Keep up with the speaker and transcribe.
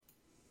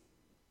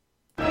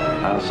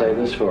I'll say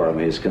this for him,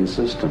 he's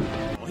consistent.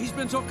 Well, he's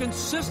been so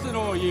consistent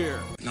all year.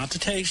 Not the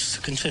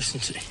taste,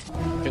 consistency.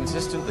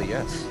 Consistently,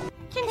 yes.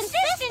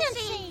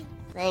 Consistency!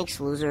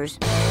 Thanks, losers.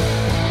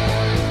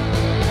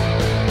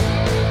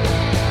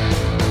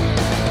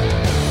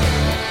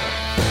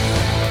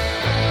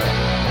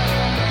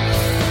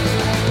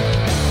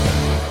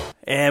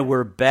 And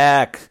we're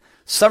back.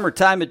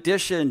 Summertime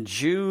edition,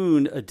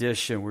 June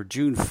edition. We're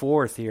June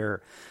 4th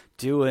here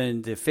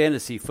doing the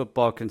Fantasy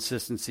Football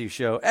Consistency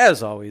Show.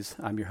 As always,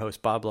 I'm your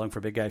host, Bob Lung for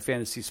Big Guy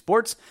Fantasy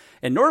Sports.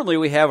 And normally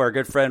we have our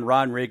good friend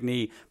Ron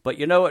Rigney. But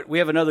you know what? We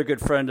have another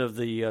good friend of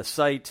the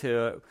site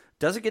who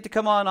doesn't get to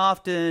come on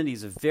often.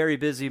 He's a very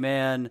busy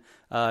man.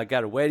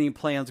 Got a wedding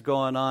plans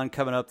going on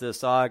coming up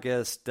this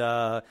August.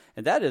 And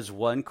that is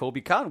one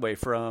Colby Conway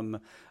from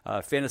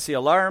Fantasy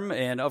Alarm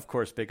and, of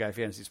course, Big Guy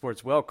Fantasy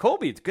Sports. Well,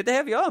 Colby, it's good to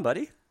have you on,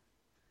 buddy.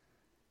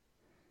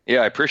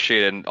 Yeah, I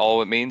appreciate it. And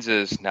all it means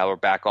is now we're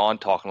back on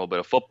talking a little bit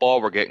of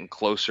football. We're getting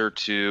closer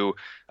to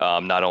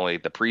not only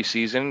the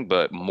preseason,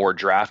 but more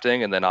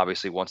drafting. And then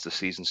obviously once the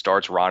season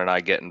starts, Ron and I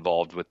get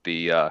involved with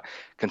the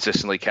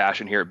consistently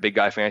cashing here at Big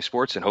Guy Fantasy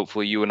Sports. And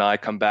hopefully you and I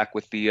come back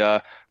with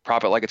the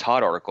Prop It Like It's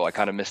Hot article. I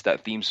kind of missed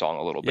that theme song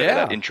a little bit,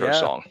 that intro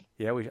song.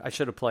 Yeah, I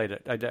should have played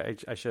it.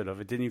 I should have.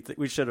 It didn't even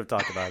we should have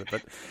talked about it.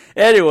 But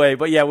anyway,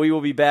 we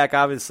will be back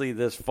obviously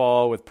this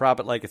fall with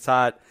Prop It Like It's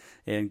Hot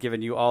and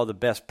giving you all the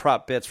best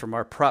prop bets from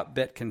our prop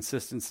bet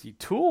consistency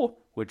tool,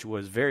 which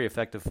was very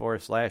effective for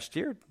us last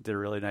year. Did a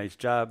really nice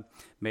job,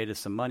 made us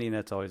some money, and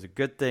that's always a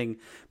good thing.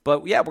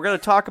 But yeah, we're going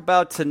to talk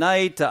about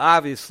tonight,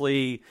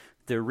 obviously,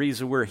 the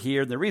reason we're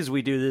here. And the reason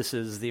we do this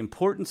is the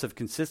importance of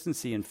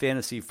consistency in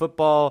fantasy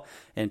football,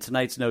 and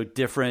tonight's no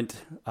different.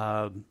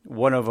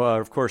 One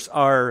of course,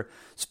 our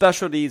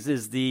specialties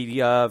is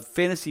the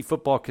Fantasy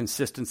Football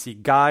Consistency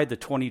Guide. The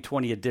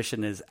 2020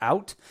 edition is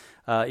out.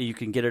 You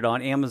can get it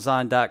on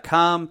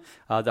Amazon.com.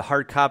 The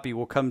hard copy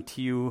will come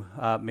to you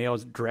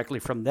mailed directly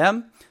from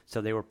them.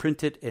 So they will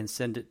print it and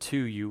send it to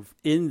you.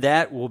 In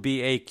that will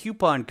be a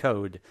coupon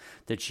code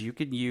that you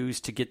can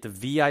use to get the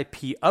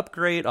VIP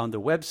upgrade on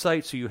the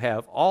website. So you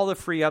have all the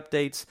free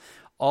updates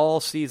all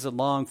season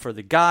long for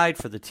the guide,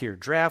 for the tier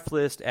draft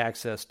list,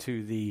 access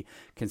to the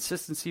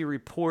consistency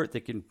report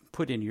that can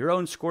put in your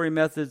own scoring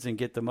methods and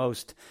get the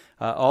most,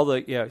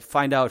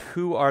 find out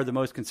who are the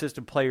most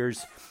consistent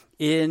players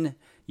in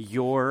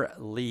your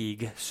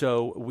league.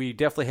 So we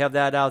definitely have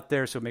that out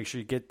there. So make sure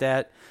you get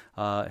that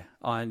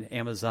on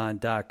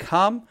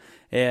Amazon.com.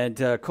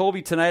 And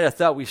Colby, tonight I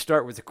thought we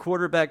start with the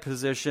quarterback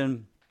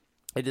position.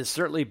 It has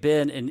certainly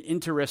been an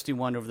interesting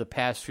one over the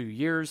past few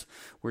years.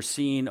 We're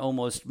seeing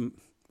almost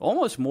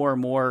more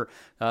and more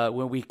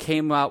when we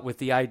came out with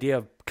the idea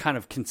of kind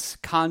of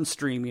con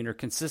streaming or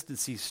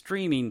consistency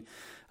streaming.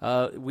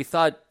 We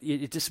thought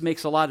it just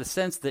makes a lot of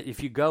sense that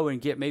if you go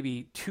and get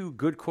maybe two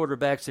good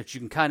quarterbacks that you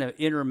can kind of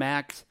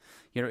interconnect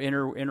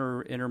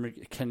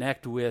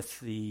with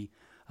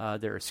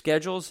their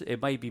schedules,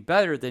 it might be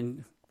better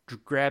than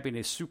grabbing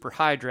a super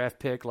high draft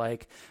pick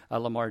like a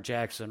Lamar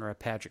Jackson or a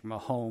Patrick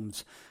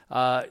Mahomes.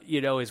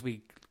 As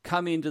we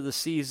come into the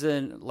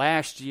season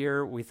last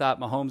year, we thought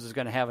Mahomes was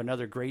going to have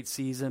another great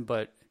season,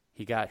 but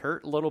he got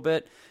hurt a little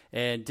bit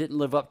and didn't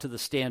live up to the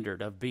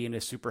standard of being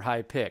a super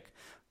high pick.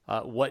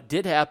 What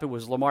did happen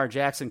was Lamar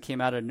Jackson came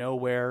out of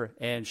nowhere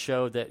and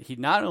showed that he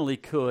not only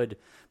could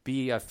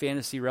be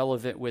fantasy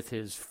relevant with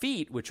his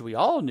feet, which we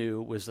all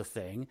knew was the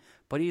thing,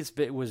 but he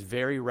was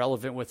very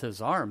relevant with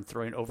his arm,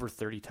 throwing over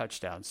 30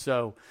 touchdowns.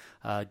 So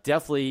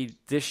definitely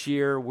this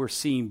year we're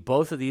seeing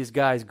both of these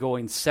guys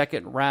going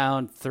second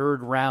round,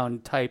 third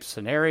round type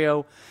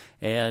scenario.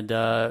 And,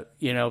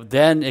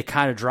 then it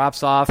kind of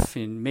drops off,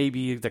 and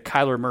maybe the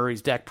Kyler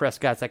Murrays, Dak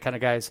Prescott's, that kind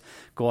of guys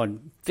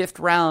going fifth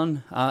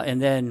round,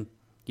 and then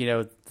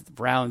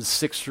rounds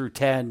 6 through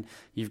 10,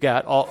 you've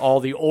got all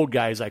the old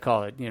guys, I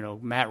call it,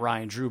 Matt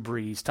Ryan, Drew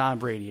Brees, Tom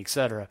Brady,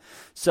 etc.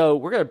 So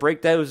we're going to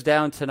break those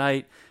down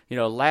tonight.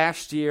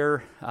 Last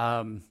year,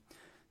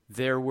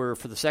 there were,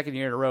 for the second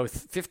year in a row,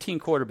 15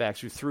 quarterbacks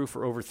who threw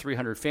for over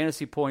 300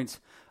 fantasy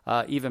points.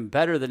 Even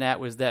better than that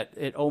was that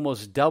it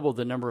almost doubled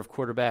the number of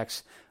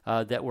quarterbacks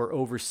that were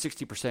over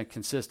 60%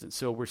 consistent.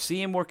 So we're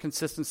seeing more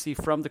consistency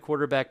from the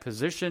quarterback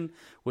position,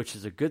 which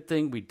is a good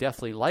thing. We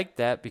definitely like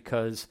that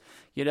because,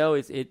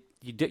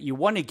 you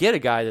want to get a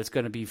guy that's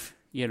going to be,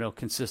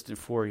 consistent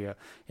for you.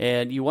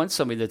 And you want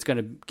somebody that's going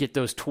to get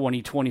those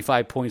 20,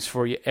 25 points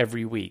for you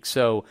every week.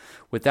 So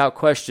without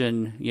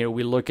question,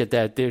 we look at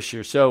that this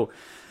year. So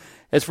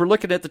as we're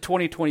looking at the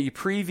 2020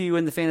 preview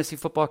in the Fantasy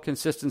Football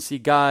Consistency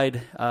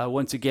Guide,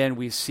 once again,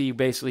 we see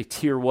basically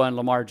Tier 1,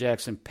 Lamar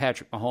Jackson,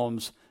 Patrick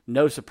Mahomes.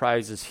 No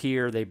surprises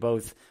here. They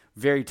both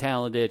very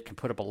talented, can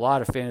put up a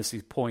lot of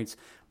fantasy points.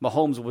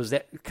 Mahomes was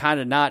kind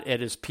of not at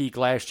his peak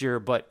last year,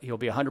 but he'll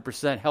be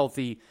 100%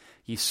 healthy.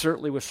 He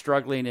certainly was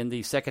struggling in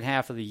the second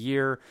half of the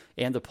year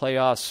and the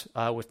playoffs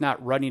with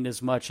not running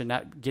as much and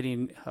not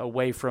getting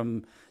away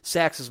from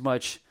sacks as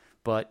much.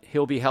 But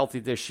he'll be healthy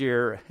this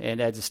year, and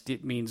that just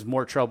means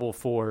more trouble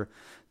for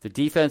the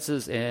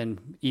defenses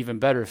and even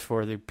better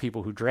for the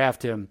people who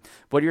draft him.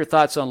 What are your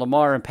thoughts on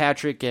Lamar and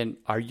Patrick, and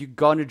are you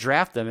going to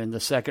draft them in the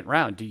second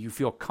round? Do you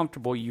feel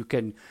comfortable you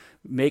can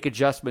make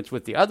adjustments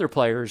with the other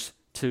players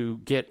to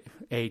get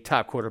a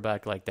top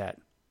quarterback like that?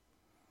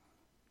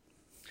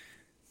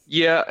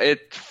 Yeah,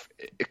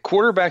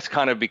 quarterbacks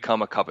kind of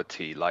become a cup of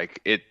tea. Like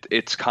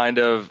it's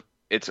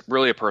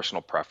really a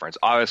personal preference.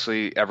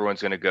 Obviously,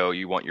 everyone's going to go,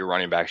 you want your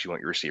running backs, you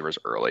want your receivers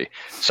early.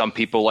 Some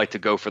people like to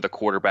go for the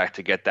quarterback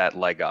to get that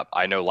leg up.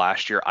 I know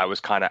last year I was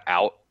kind of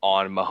out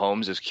on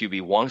Mahomes as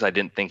QB1 because I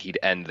didn't think he'd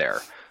end there.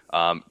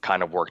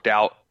 Kind of worked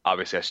out.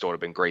 Obviously, I still would have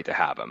been great to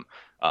have him.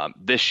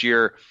 This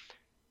year,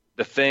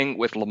 the thing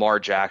with Lamar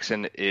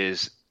Jackson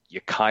is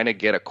you kind of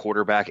get a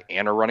quarterback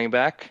and a running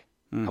back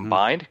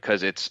combined,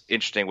 because it's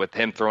interesting with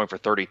him throwing for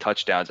 30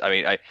 touchdowns. I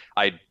mean,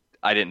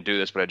 I didn't do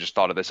this, but I just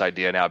thought of this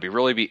idea now. It'd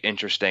really be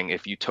interesting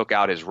if you took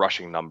out his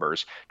rushing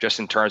numbers, just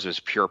in terms of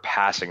his pure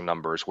passing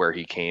numbers, where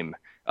he came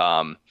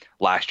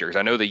last year. Because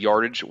I know the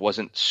yardage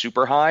wasn't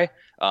super high,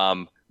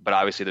 but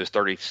obviously those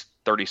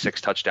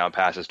 36 touchdown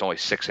passes to only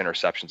 6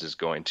 interceptions is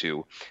going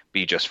to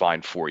be just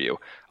fine for you.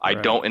 Right.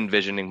 I don't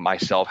envision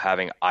myself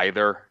having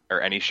either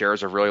or any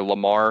shares of really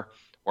Lamar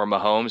or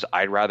Mahomes.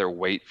 I'd rather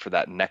wait for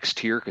that next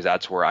tier, because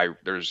that's where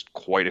there's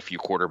quite a few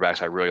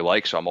quarterbacks I really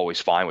like, so I'm always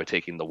fine with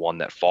taking the one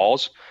that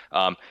falls.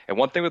 And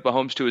one thing with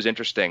Mahomes too is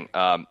interesting.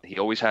 He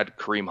always had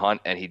Kareem Hunt,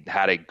 and he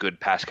had a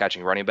good pass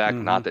catching running back.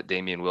 Not that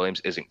Damian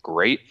Williams isn't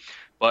great,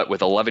 but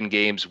with 11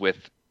 games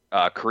with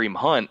Kareem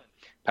Hunt,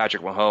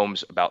 Patrick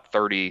Mahomes about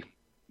 30.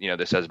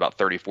 This says about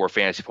 34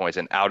 fantasy points,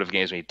 and out of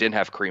games when he didn't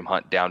have Kareem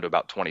Hunt, down to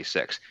about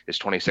 26. Is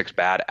 26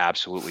 bad?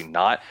 Absolutely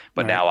not.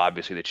 But now,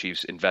 obviously, the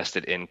Chiefs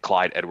invested in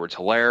Clyde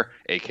Edwards-Helaire,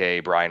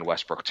 a.k.a. Brian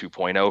Westbrook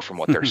 2.0, from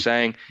what they're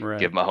saying. Right.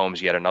 Give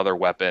Mahomes yet another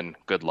weapon.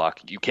 Good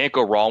luck. You can't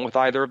go wrong with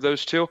either of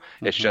those two.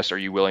 It's just, are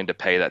you willing to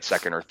pay that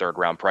second or third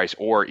round price,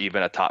 or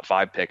even a top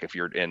 5 pick if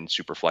you're in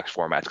super flex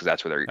formats, because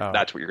that's what you're going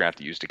to have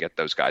to use to get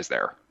those guys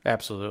there.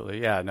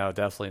 Absolutely. Yeah, no,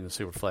 definitely in the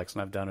Superflex,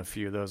 and I've done a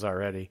few of those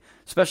already,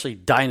 especially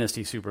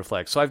Dynasty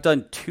Superflex. So I've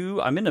done 2,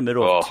 I'm in the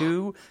middle of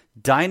 2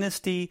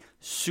 Dynasty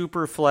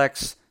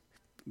Superflex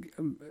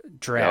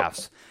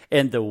drafts. Yep.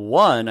 And the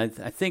one, I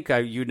think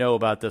you know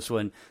about this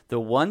one, the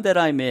one that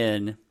I'm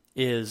in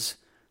is,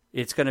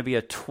 it's going to be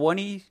a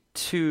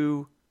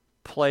 22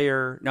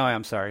 player, no,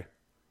 I'm sorry.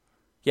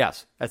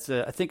 Yes, I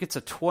think it's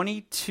a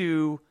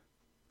 22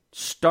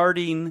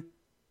 starting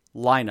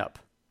lineup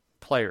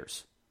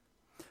players.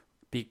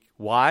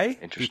 Why?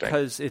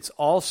 Because it's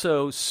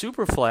also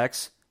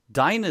Superflex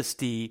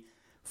Dynasty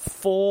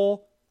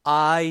full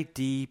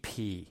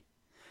IDP.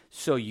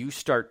 So you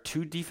start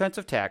 2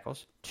 defensive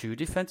tackles, 2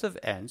 defensive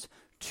ends,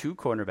 2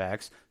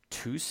 cornerbacks,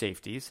 2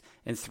 safeties,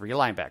 and 3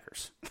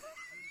 linebackers.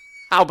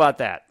 How about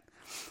that?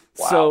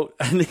 Wow. So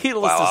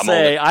needless to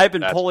say, I've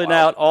been pulling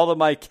out all of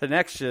my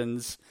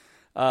connections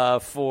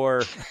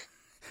for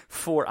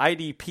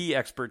IDP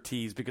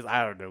expertise, because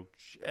I don't know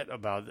shit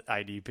about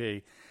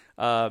IDP.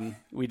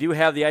 We do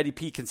have the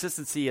IDP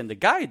consistency in the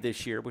guide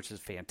this year, which is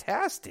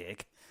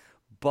fantastic.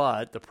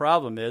 But the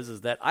problem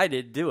is that I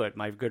didn't do it.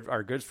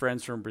 Our good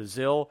friends from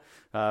Brazil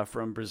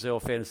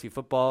Fantasy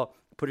Football,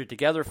 put it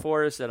together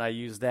for us, and I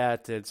used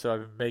that. And so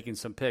I'm making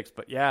some picks.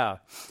 But yeah,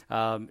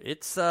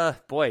 it's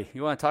boy,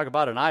 you want to talk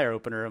about an eye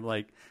opener? I'm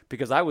like,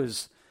 because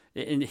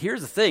and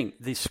here's the thing: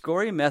 the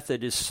scoring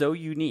method is so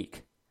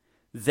unique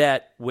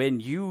that when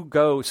you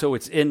go, so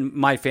it's in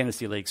My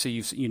Fantasy League, so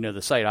you know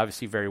the site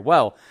obviously very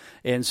well,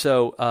 and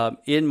so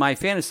in My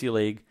Fantasy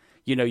League,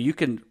 you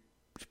can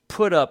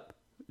put up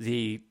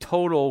the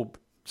total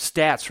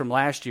stats from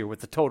last year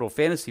with the total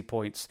fantasy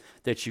points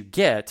that you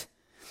get,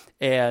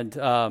 and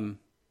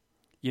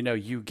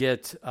you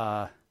get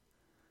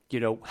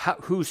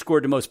who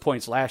scored the most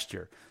points last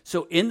year.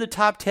 So in the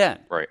top 10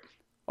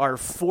 are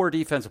 4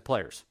 defensive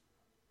players.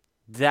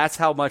 That's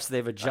how much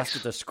they've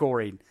adjusted the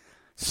scoring.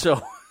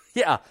 So.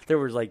 Yeah, there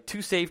was like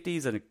 2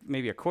 safeties and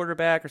maybe a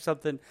quarterback or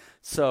something.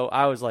 So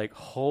I was like,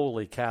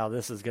 "Holy cow,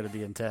 this is going to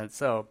be intense."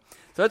 So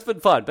it's been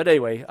fun. But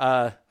anyway,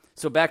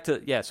 back to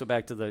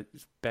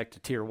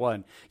tier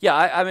 1. Yeah,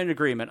 I'm in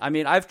agreement. I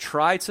mean, I've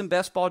tried some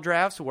best ball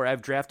drafts where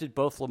I've drafted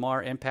both Lamar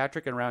and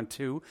Patrick in round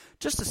 2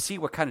 just to see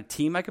what kind of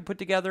team I could put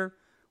together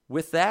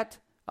with that.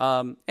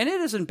 And it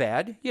isn't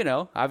bad,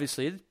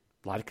 Obviously, a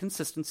lot of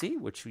consistency,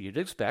 which you'd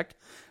expect.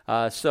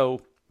 I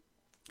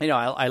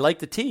like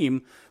the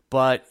team.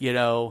 But,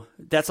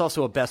 that's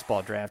also a best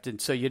ball draft. And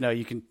so, you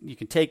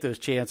can take those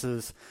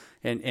chances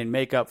and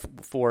make up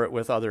for it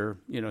with other,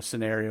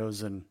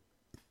 scenarios and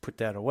put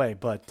that away.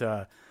 But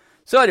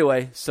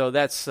so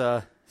that's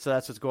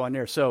what's going on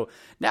there. So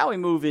now we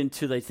move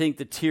into, I think,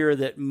 the tier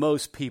that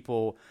most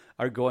people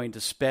are going to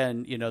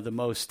spend, the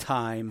most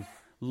time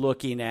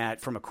looking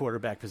at from a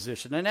quarterback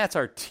position. And that's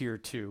our tier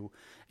 2.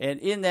 And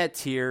in that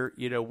tier,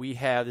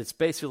 it's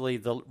basically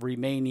the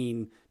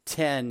remaining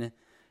 10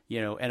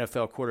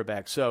 NFL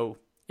quarterback. So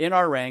in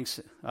our ranks,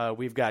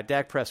 we've got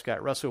Dak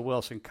Prescott, Russell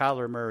Wilson,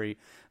 Kyler Murray,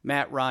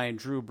 Matt Ryan,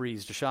 Drew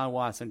Brees, Deshaun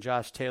Watson,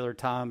 Josh Taylor,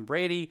 Tom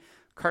Brady,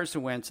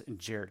 Carson Wentz, and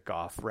Jared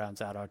Goff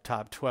rounds out our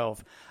top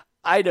 12.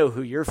 I know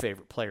who your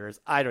favorite player is.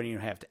 I don't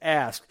even have to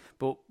ask.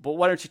 But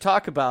why don't you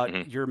talk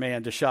about your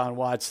man, Deshaun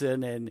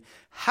Watson, and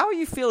how are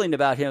you feeling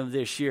about him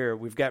this year?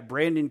 We've got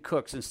Brandon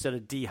Cooks instead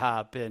of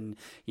D-Hop and,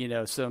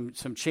 some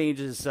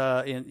changes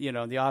in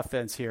the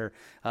offense here.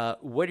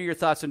 What are your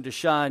thoughts on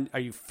Deshaun? Are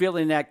you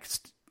feeling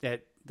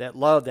that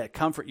love, that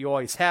comfort you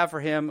always have for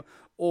him,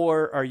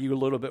 or are you a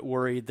little bit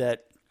worried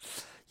that,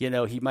 he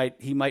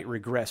might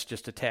regress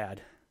just a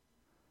tad?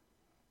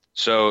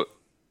 So,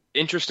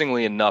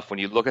 interestingly enough, when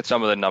you look at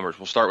some of the numbers,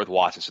 we'll start with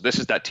Watson. So this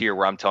is that tier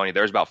where I'm telling you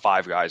there's about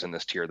 5 guys in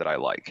this tier that I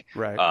like.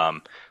 Right.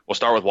 We'll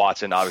start with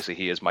Watson. Obviously,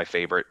 he is my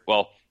favorite.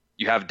 Well,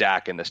 you have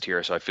Dak in this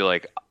tier, so I feel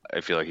like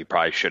he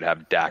probably should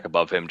have Dak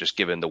above him just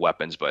given the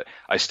weapons. But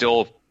I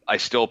still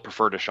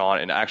prefer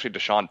Deshaun. And actually,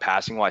 Deshaun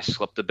passing-wise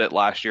slipped a bit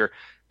last year.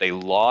 They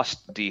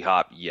lost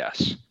D-Hop,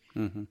 yes.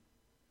 Mm-hmm.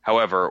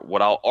 However,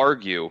 what I'll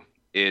argue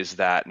is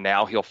that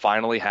now he'll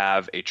finally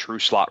have a true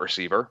slot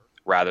receiver,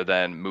 rather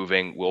than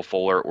moving Will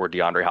Fuller or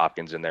DeAndre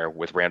Hopkins in there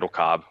with Randall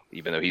Cobb,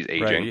 even though he's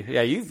aging. Right.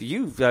 Yeah,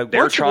 you've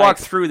walk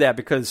through that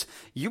because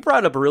you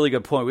brought up a really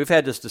good point. We've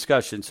had this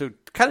discussion. So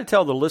kind of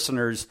tell the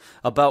listeners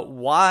about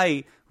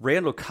why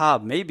Randall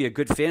Cobb may be a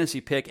good fantasy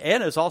pick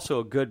and is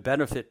also a good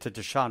benefit to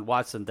Deshaun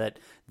Watson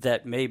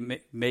that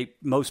may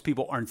most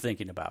people aren't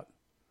thinking about.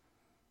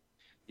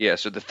 Yeah,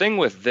 so the thing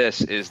with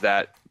this is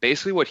that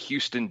basically what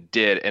Houston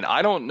did, and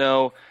I don't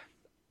know –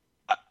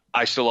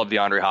 I still love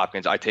DeAndre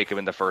Hopkins. I take him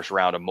in the first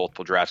round of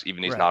multiple drafts,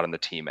 even he's not on the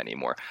team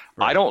anymore.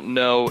 Right. I don't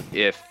know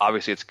if,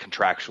 obviously it's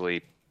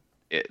contractually,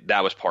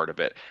 that was part of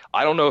it.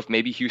 I don't know if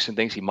maybe Houston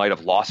thinks he might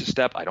have lost a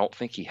step. I don't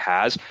think he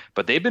has,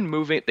 but they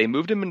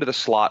moved him into the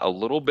slot a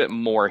little bit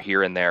more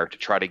here and there to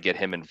try to get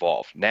him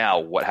involved. Now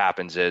what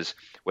happens is,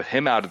 with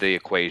him out of the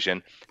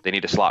equation, they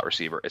need a slot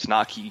receiver. It's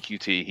not Keke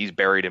QT. He's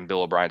buried in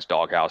Bill O'Brien's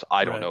doghouse.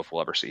 I don't know if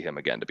we'll ever see him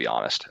again, to be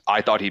honest.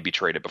 I thought he'd be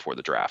traded before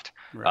the draft.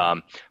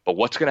 Right. But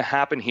what's going to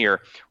happen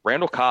here,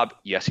 Randall Cobb,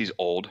 yes, he's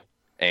old,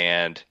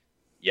 and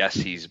yes,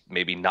 he's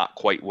maybe not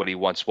quite what he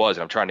once was.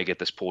 And I'm trying to get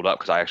this pulled up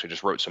because I actually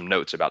just wrote some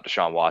notes about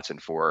Deshaun Watson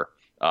for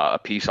a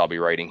piece I'll be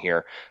writing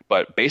here.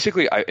 But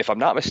basically, if I'm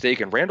not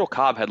mistaken, Randall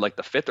Cobb had like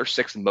the 5th or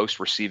 6th most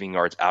receiving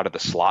yards out of the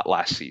slot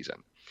last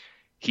season.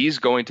 He's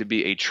going to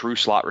be a true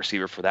slot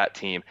receiver for that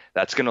team.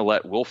 That's going to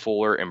let Will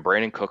Fuller and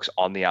Brandon Cooks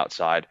on the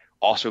outside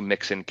also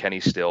mix in Kenny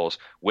Stills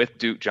with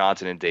Duke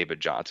Johnson and David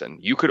Johnson.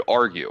 You could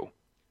argue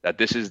that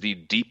this is the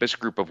deepest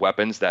group of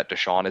weapons that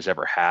Deshaun has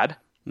ever had.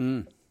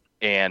 Mm.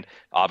 And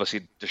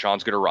obviously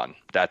Deshaun's going to run.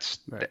 That's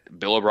right.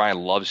 Bill O'Brien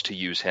loves to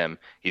use him.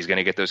 He's going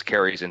to get those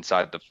carries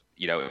inside the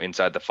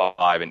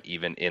 5 and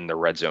even in the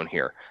red zone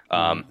here.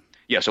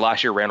 Yeah, so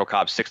last year, Randall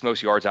Cobb, 6th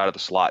most yards out of the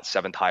slot,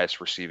 7th highest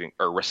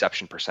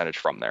reception percentage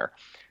from there.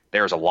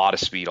 There's a lot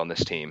of speed on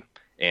this team,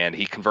 and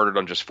he converted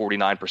on just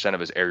 49% of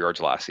his air yards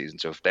last season.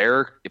 So if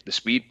the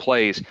speed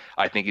plays,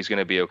 I think he's going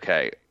to be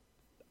okay.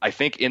 I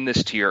think in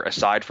this tier,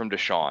 aside from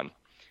Deshaun,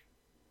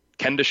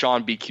 can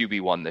Deshaun be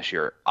QB1 this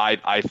year?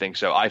 I think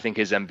so. I think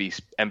his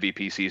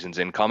MVP season's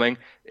incoming.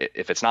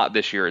 If it's not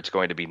this year, it's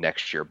going to be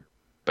next year.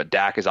 But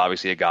Dak is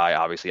obviously a guy,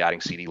 obviously adding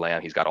CeeDee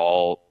Lamb. He's got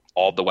all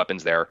the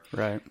weapons there.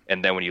 Right.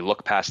 And then when you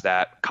look past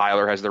that,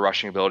 Kyler has the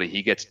rushing ability.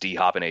 He gets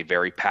D-Hop in a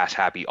very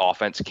pass-happy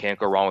offense. Can't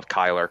go wrong with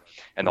Kyler.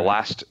 And the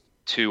last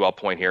two I'll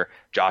point here,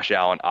 Josh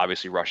Allen,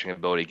 obviously rushing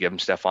ability. Give him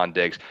Stephon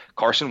Diggs.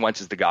 Carson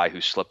Wentz is the guy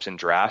who slips in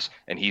drafts,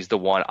 and he's the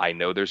one. I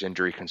know there's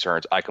injury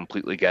concerns. I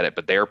completely get it.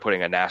 But they're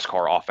putting a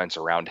NASCAR offense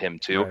around him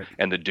too,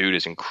 and the dude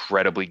is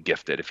incredibly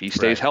gifted. If he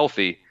stays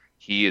healthy,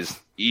 he is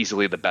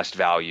easily the best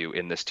value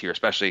in this tier,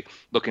 especially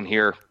looking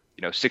here.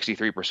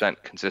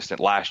 63%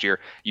 consistent last year.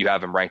 You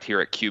have him ranked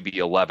here at QB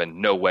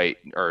 11. No way,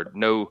 or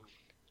no.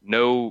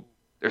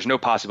 There's no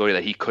possibility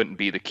that he couldn't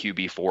be the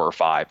QB 4 or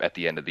 5 at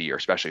the end of the year,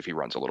 especially if he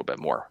runs a little bit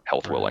more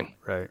health willing.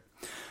 Right.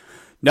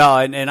 No,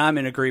 and I'm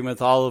in agreement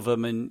with all of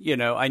them. And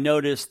I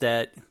noticed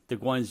that the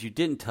ones you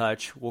didn't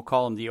touch, we'll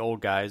call them the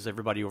old guys.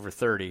 Everybody over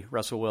 30: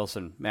 Russell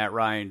Wilson, Matt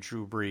Ryan,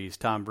 Drew Brees,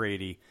 Tom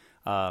Brady.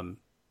 I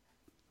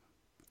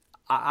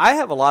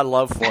have a lot of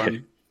love for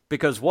them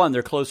because one,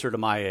 they're closer to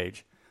my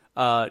age.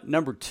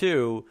 Number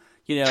two,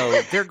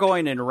 they're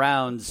going in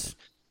rounds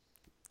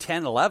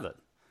 10, 11.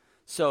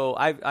 So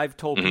I've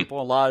told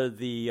people a lot of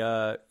the,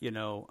 in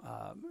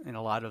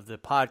a lot of the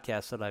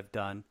podcasts that I've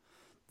done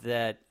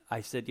that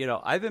I said,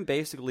 I've been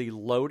basically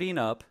loading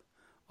up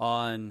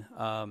on,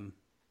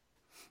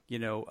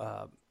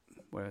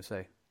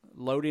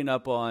 loading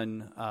up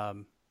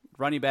on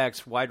running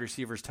backs, wide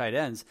receivers, tight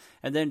ends,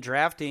 and then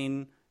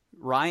drafting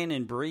Ryan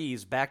and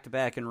Breeze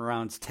back-to-back in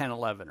rounds 10,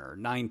 11 or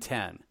 9,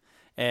 10.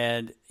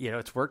 And,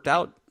 it's worked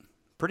out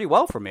pretty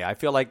well for me. I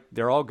feel like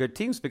they're all good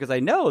teams because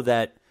I know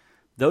that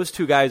those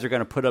two guys are going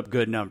to put up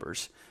good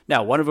numbers.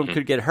 Now, one of them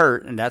could get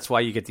hurt, and that's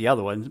why you get the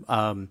other one.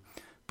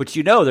 But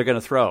they're going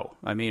to throw.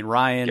 I mean,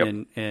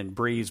 Ryan and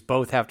Breeze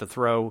both have to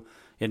throw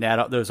in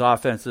those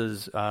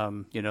offenses.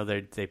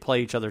 They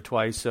play each other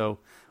twice, so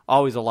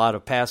always a lot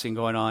of passing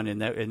going on in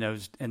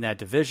that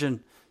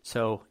division.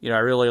 So, I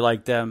really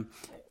like them.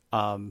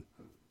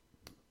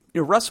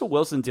 Russell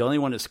Wilson's the only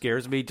one that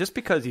scares me just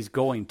because he's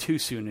going too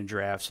soon in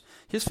drafts.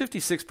 His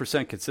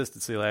 56%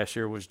 consistency last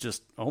year was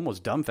just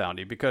almost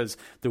dumbfounding because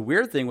the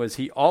weird thing was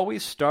he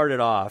always started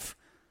off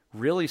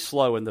really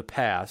slow in the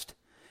past.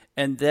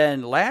 And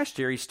then last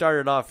year he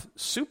started off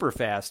super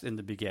fast in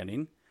the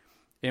beginning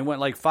and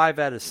went like 5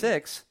 out of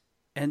 6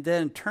 and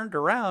then turned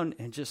around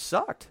and just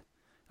sucked.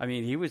 I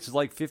mean, he was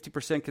like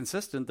 50%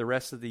 consistent the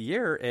rest of the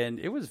year, and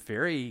it was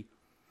very,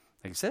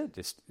 like I said,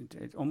 just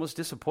almost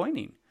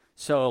disappointing.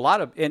 So a lot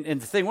of, and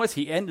the thing was,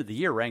 he ended the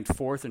year ranked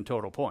 4th in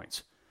total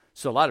points.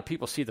 So a lot of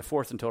people see the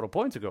 4th in total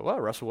points and go, well,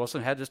 Russell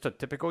Wilson had just a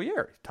typical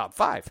year, top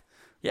 5.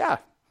 Yeah,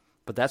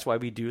 but that's why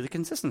we do the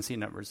consistency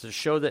numbers, to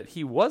show that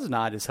he was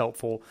not as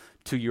helpful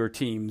to your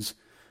teams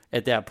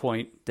at that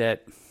point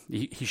that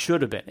he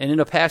should have been. And in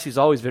the past, he's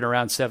always been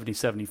around 70,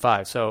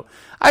 75. So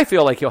I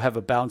feel like he'll have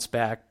a bounce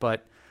back,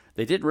 but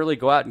they didn't really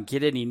go out and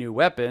get any new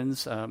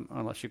weapons,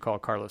 unless you call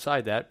Carlos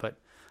Hyde that. But,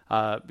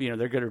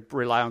 they're going to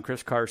rely on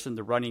Chris Carson,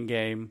 the running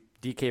game,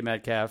 DK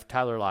Metcalf,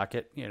 Tyler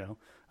Lockett,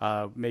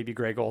 maybe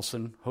Greg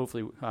Olsen,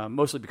 hopefully,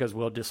 mostly because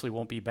Will Dissly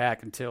won't be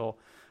back until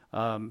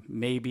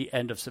maybe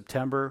end of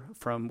September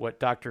from what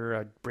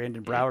Dr.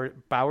 Brandon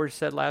Bowers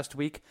said last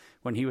week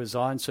when he was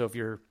on. So if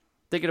you're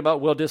thinking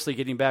about Will Dissly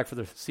getting back for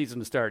the season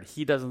to start,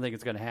 he doesn't think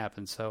it's going to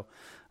happen. So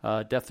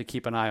definitely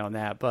keep an eye on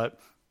that. But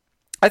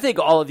I think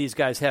all of these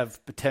guys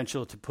have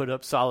potential to put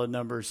up solid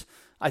numbers.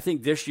 I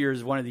think this year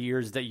is one of the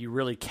years that you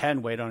really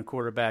can wait on a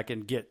quarterback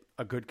and get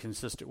a good,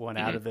 consistent one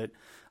out of it.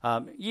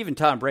 Even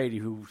Tom Brady,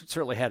 who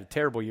certainly had a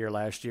terrible year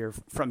last year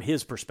from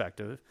his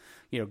perspective,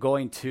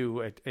 going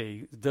to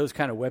those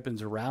kind of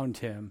weapons around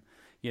him,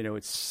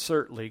 it's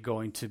certainly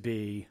going to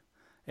be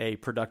a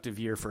productive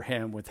year for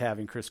him with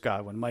having Chris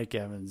Godwin, Mike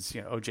Evans,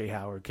 O.J.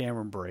 Howard,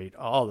 Cameron Brate,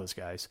 all those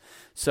guys.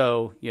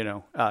 So,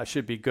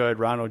 should be good.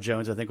 Ronald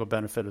Jones, I think, will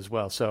benefit as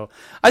well. So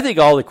I think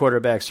all the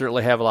quarterbacks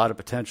certainly have a lot of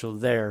potential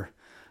there.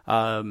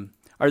 Are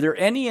there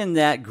any in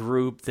that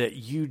group that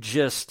you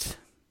just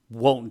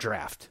won't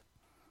draft?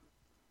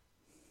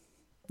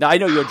 Now, I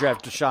know you'll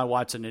draft Deshaun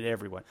Watson and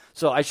everyone.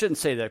 So I shouldn't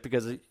say that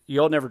because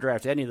you'll never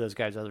draft any of those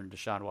guys other than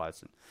Deshaun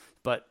Watson.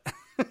 But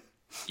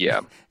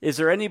yeah, is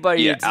there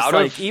anybody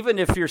even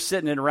if you're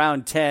sitting in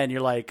round 10,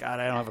 you're like, I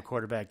don't have a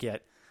quarterback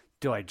yet.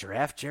 Do I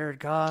draft Jared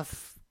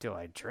Goff? Do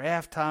I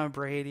draft Tom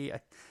Brady?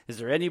 Is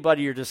there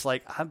anybody you're just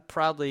like, I'm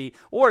probably,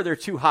 or they're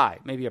too high,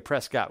 maybe a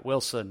Prescott,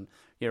 Wilson,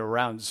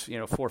 rounds,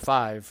 4 or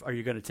 5, are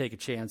you going to take a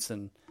chance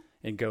and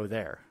go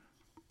there?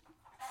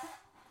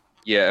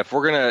 Yeah, if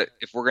we're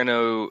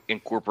gonna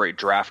incorporate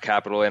draft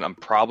capital in, I'm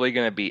probably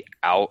gonna be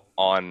out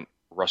on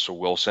Russell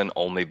Wilson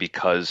only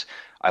because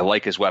I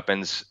like his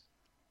weapons,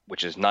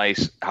 which is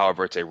nice.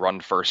 However, it's a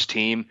run-first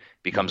team,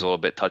 becomes a little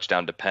bit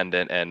touchdown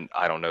dependent, and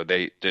I don't know.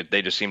 They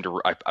just seem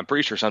to. I'm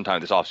pretty sure sometime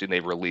this offseason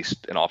they've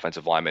released an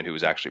offensive lineman who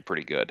was actually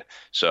pretty good.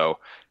 So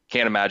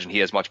can't imagine he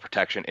has much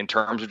protection in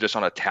terms of just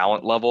on a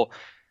talent level.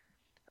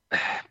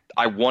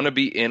 I want to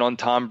be in on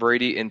Tom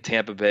Brady in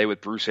Tampa Bay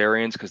with Bruce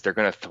Arians because they're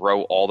going to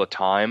throw all the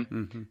time.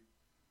 Mm-hmm.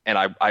 And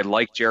I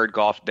like Jared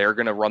Goff. They're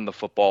going to run the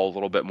football a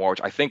little bit more,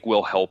 which I think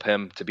will help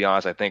him, to be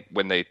honest. I think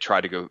when they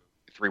tried to go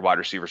 3 wide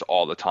receivers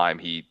all the time,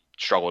 he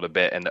struggled a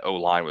bit, and the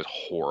O-line was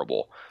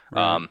horrible.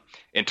 Right.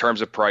 In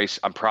terms of price,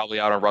 I'm probably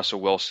out on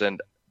Russell Wilson.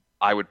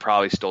 I would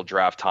probably still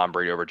draft Tom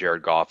Brady over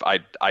Jared Goff.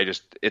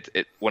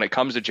 When it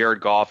comes to Jared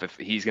Goff, if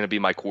he's going to be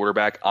my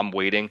quarterback, I'm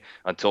waiting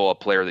until a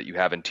player that you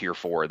have in tier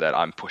 4 that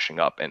I'm pushing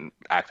up and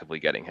actively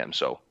getting him.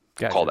 So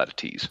gotcha. Call that a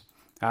tease.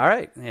 All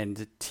right,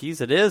 and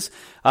tease it is.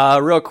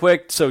 Real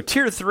quick, so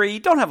tier 3,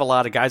 don't have a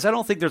lot of guys. I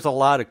don't think there's a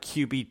lot of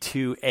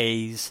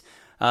QB2As.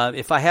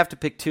 If I have to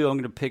pick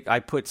 2, I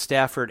put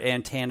Stafford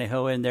and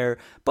Tannehill in there,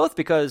 both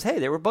because, hey,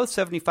 they were both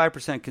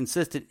 75%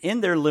 consistent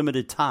in their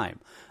limited time.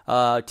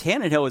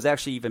 Tannehill was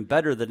actually even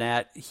better than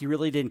that. He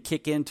really didn't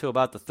kick into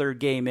about the 3rd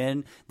game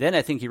in. Then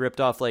I think he ripped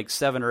off like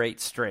 7 or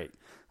 8 straight.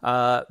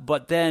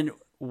 But then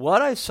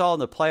what I saw in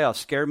the playoffs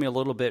scared me a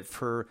little bit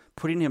for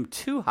putting him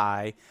too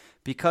high,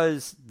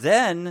 because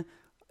then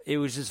it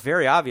was just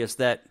very obvious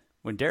that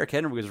when Derrick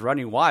Henry was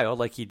running wild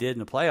like he did in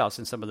the playoffs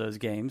in some of those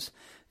games,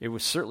 it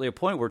was certainly a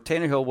point where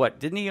Tannehill,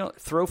 didn't he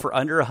throw for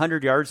under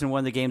 100 yards in one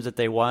of the games that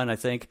they won, I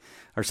think,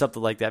 or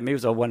something like that? Maybe it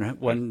was a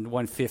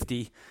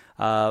 150.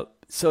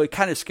 So it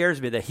kind of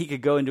scares me that he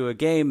could go into a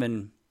game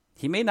and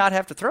he may not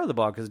have to throw the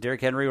ball because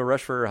Derrick Henry will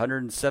rush for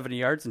 170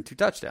 yards and 2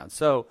 touchdowns.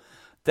 So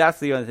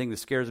that's the only thing that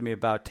scares me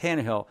about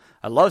Tannehill.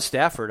 I love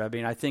Stafford. I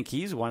mean, I think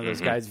he's one of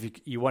those guys, if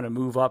you want to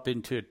move up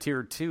into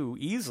tier 2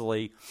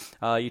 easily,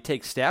 you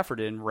take Stafford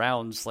in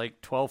rounds like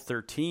 12,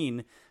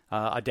 13.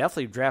 I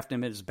definitely draft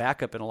him as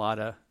backup in a lot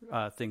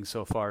of things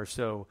so far.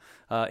 So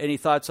any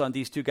thoughts on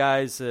these 2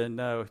 guys? And,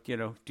 do you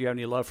have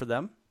any love for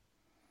them?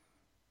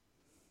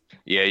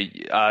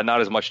 Yeah,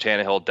 not as much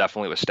Tannehill.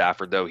 Definitely with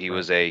Stafford, though. He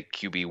was a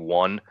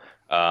QB1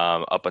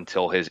 up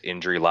until his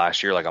injury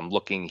last year. Like, I'm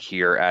looking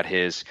here at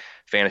his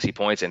fantasy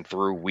points, and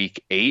through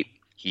week 8,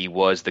 he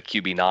was the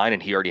QB9,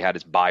 and he already had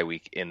his bye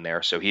week in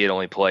there. So he had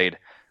only played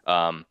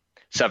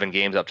 7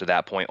 games up to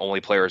that point.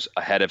 Only players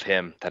ahead of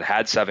him that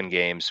had 7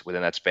 games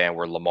within that span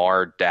were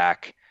Lamar,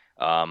 Dak,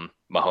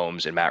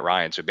 Mahomes and Matt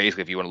Ryan. So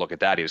basically, if you want to look at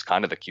that, he was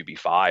kind of the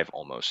QB5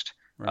 almost.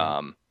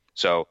 Right.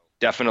 So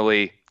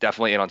definitely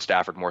in on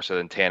Stafford more so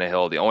than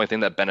Tannehill. The only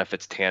thing that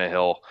benefits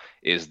Tannehill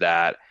is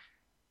that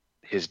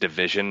his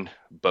division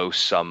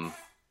boasts some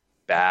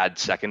bad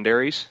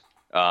secondaries.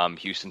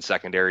 Houston's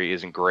secondary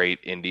isn't great,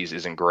 Indy's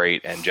isn't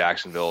great, and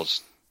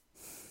Jacksonville's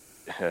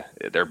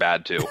they're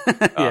bad too.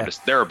 Yeah.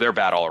 They're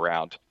bad all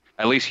around.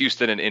 At least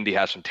Houston and Indy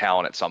have some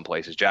talent at some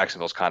places.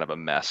 Jacksonville's kind of a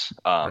mess.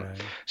 Right.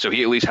 So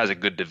he at least has a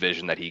good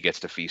division that he gets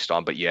to feast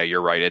on. But yeah,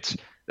 you're right.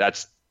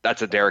 That's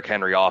a Derrick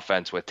Henry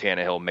offense with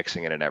Tannehill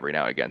mixing it in every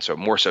now and again. So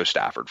more so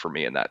Stafford for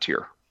me in that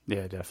tier.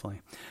 Yeah,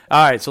 definitely.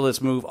 All right, so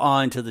let's move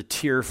on to the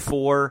tier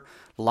 4.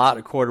 A lot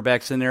of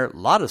quarterbacks in there. A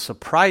lot of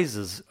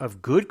surprises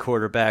of good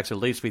quarterbacks. At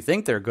least we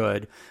think they're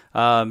good.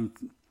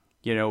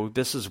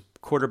 This is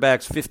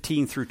quarterbacks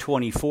 15 through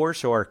 24,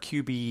 so our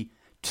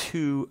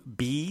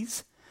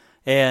QB2Bs.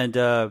 And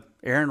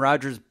Aaron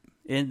Rodgers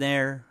in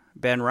there.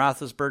 Ben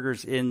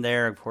Roethlisberger's in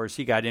there. Of course,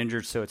 he got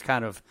injured, so it's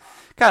kind of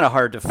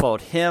hard to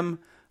fault him.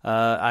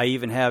 I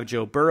even have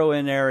Joe Burrow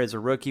in there as a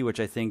rookie, which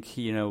I think,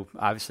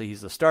 obviously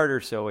he's the starter,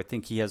 so I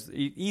think he has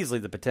easily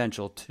the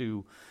potential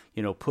to,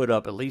 put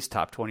up at least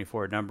top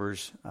 24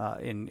 numbers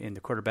in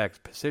the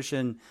quarterback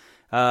position.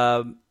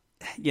 Other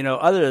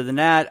than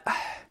that,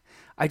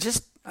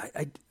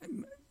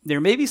 there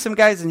may be some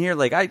guys in here,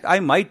 like I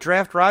might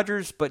draft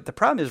Rodgers, but the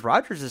problem is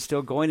Rodgers is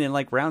still going in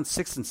like round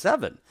 6 and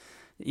 7.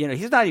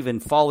 He's not even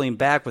falling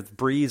back with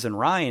Breeze and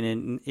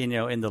Ryan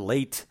in the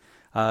late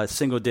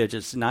single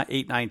digits, not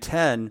 8, 9,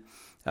 10.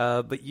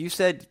 But you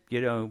said,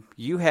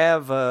 you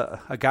have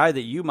a guy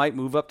that you might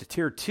move up to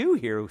tier 2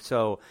 here.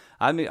 So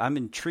I'm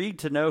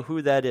intrigued to know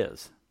who that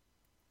is.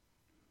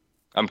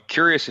 I'm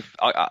curious if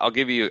I'll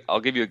give you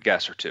a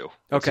guess or two.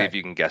 Let's see if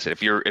you can guess it.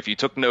 If you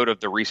took note of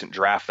the recent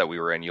draft that we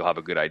were in, you'll have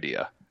a good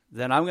idea.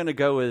 Then I'm going to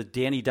go with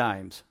Danny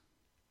Dimes.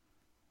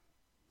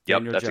 Yep,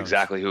 Daniel that's Jones.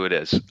 exactly who it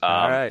is.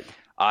 All right.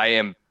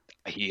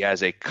 He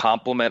has a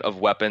complement of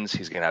weapons.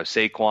 He's going to have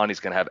Saquon. He's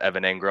going to have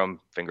Evan Engram,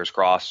 fingers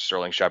crossed.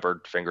 Sterling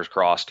Shepard, fingers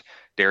crossed.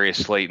 Darius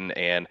Slayton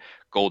and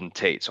Golden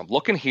Tate. So I'm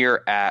looking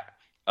here at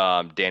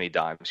Danny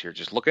Dimes here,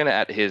 just looking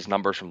at his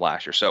numbers from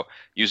last year. So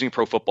using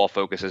Pro Football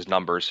Focus's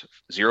numbers,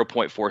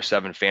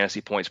 0.47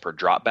 fantasy points per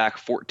dropback,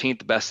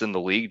 14th best in the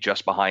league,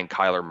 just behind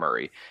Kyler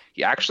Murray.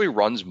 He actually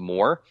runs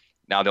more.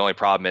 Now, the only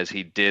problem is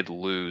he did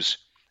lose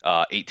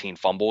 18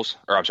 fumbles,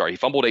 he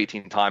fumbled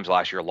 18 times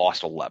last year,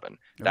 lost 11.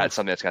 That's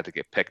something that's going to have to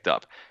get picked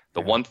up.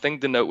 The one thing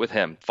to note with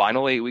him,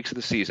 final 8 weeks of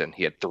the season,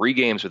 he had 3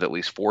 games with at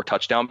least 4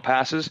 touchdown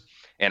passes.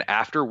 And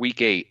after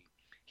week 8,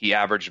 he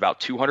averaged about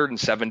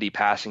 270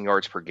 passing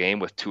yards per game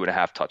with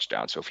 2.5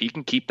 touchdowns. So if he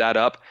can keep that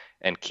up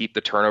and keep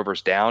the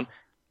turnovers down,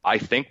 I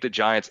think the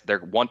Giants, they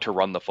want to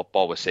run the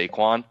football with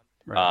Saquon,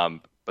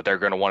 but they're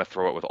going to want to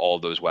throw it with all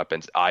of those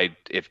weapons.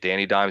 If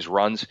Danny Dimes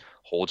runs,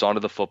 holds onto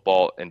the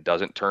football, and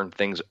doesn't turn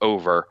things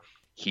over,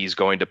 he's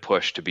going to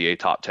push to be a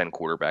top 10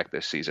 quarterback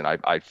this season.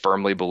 I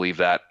firmly believe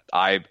that.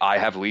 I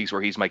have leagues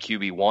where he's my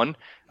QB1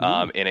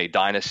 in a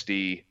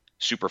dynasty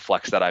super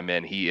flex that I'm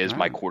in. He is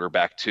my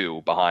quarterback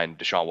 2 behind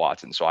Deshaun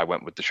Watson. So I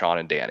went with Deshaun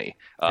and Danny.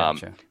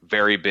 Gotcha.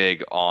 Very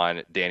big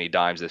on Danny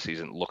Dimes this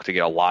season. Look to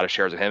get a lot of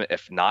shares of him,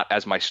 if not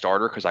as my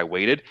starter, because I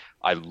waited.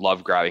 I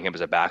love grabbing him as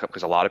a backup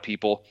because a lot of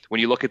people,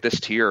 when you look at this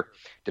tier,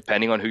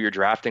 depending on who you're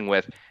drafting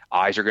with,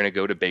 eyes are going to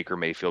go to Baker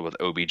Mayfield with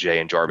OBJ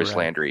and Jarvis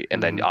Landry.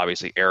 And then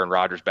obviously Aaron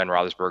Rodgers, Ben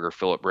Roethlisberger,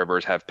 Phillip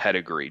Rivers have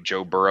pedigree.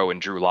 Joe Burrow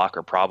and Drew Lock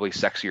are probably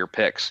sexier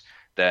picks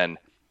than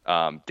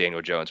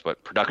Daniel Jones.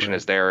 But production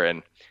is there.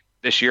 And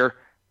this year,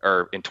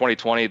 or in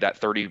 2020,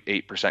 that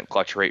 38%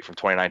 clutch rate from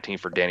 2019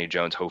 for Danny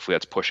Jones, hopefully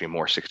that's pushing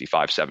more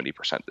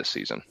 65-70% this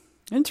season.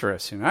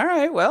 Interesting. All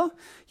right. Well,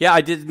 yeah,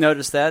 I did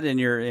notice that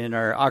in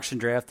our auction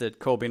draft that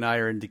Colby and I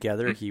are in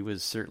together. He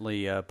was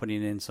certainly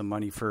putting in some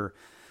money for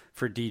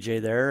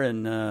DJ there,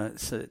 and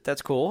so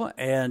that's cool.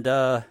 And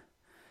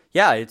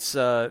it's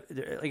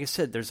like I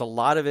said, there's a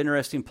lot of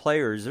interesting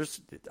players.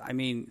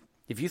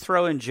 If you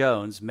throw in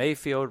Jones,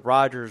 Mayfield,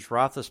 Rodgers,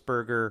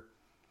 Roethlisberger,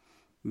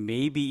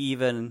 maybe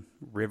even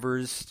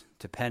Rivers,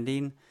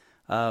 depending,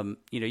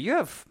 you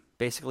have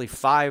basically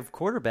 5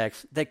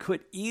 quarterbacks that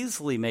could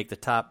easily make the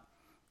top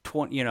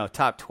 20,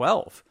 top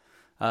 12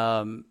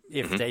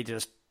 if they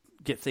just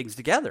get things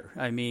together.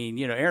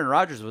 Aaron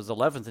Rodgers was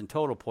 11th in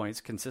total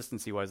points.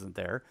 Consistency wasn't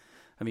there.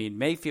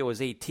 Mayfield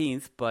was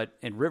 18th,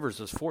 and Rivers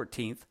was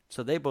 14th.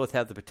 So they both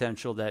have the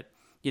potential that,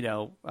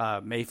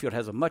 Mayfield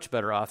has a much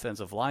better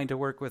offensive line to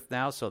work with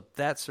now. So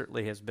that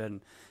certainly has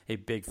been a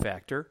big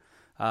factor.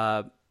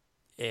 So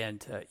in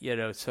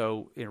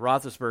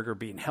Roethlisberger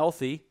being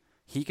healthy,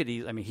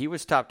 he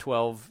was top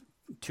 12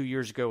 2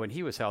 years ago when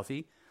he was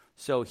healthy.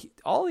 So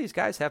all these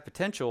guys have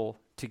potential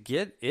to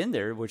get in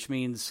there, which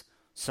means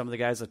some of the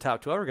guys in the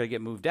top 12 are going to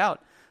get moved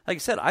out. Like I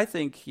said, I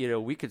think,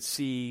 we could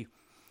see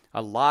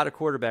a lot of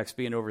quarterbacks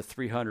being over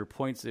 300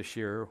 points this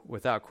year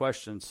without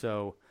question.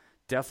 So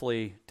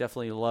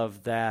definitely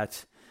love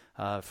that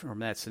from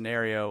that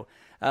scenario.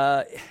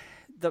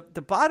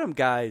 The bottom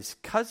guys,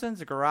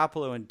 Cousins,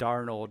 Garoppolo, and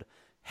Darnold,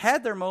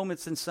 had their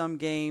moments in some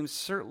games.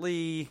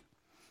 Certainly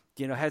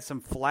had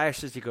some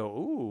flashes. You go,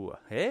 ooh,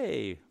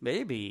 hey,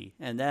 maybe.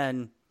 And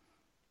then,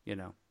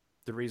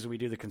 the reason we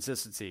do the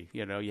consistency,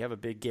 you have a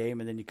big game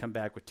and then you come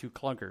back with 2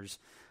 clunkers.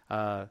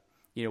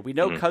 We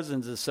know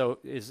Cousins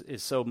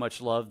is so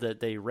much loved that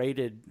they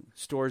raided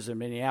stores in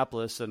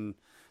Minneapolis and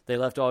they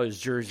left all his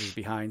jerseys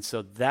behind.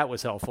 So that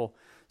was helpful.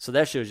 So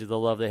that shows you the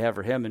love they have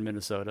for him in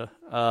Minnesota.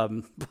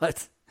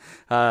 But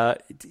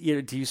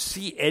do you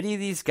see any of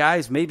these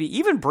guys maybe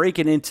even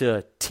breaking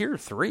into tier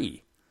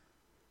 3?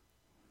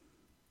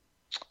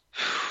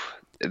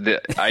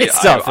 I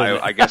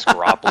guess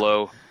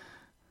Garoppolo.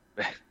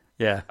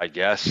 Yeah, I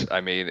guess.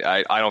 I mean,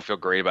 I don't feel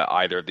great about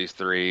either of these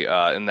 3.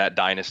 In that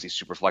dynasty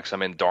superflex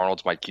I'm in,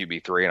 Darnold's my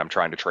QB3, and I'm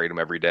trying to trade him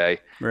every day.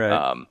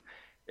 Right.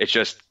 It's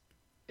just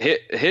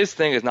his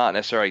thing is not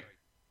necessarily.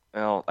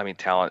 Well, I mean,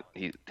 talent.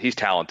 He's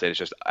talented. It's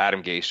just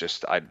Adam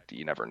Gase.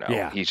 You never know.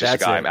 Yeah, he's just a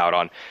guy I'm out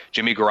on.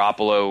 Jimmy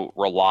Garoppolo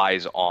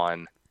relies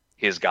on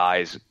his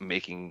guys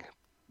making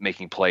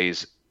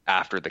plays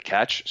after the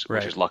catch,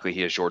 which is luckily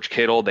he has George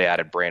Kittle. They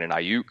added Brandon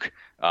Ayuk.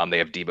 They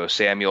have Deebo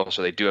Samuel,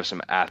 so they do have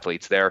some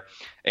athletes there.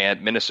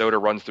 And Minnesota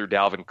runs through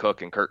Dalvin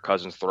Cook and Kirk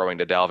Cousins throwing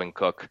to Dalvin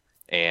Cook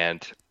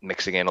and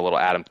mixing in a little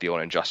Adam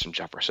Thielen and Justin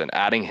Jefferson.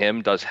 Adding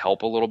him does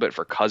help a little bit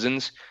for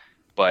Cousins,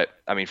 but,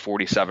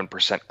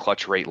 47%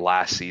 clutch rate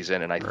last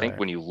season. And I think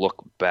when you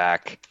look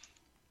back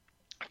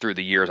through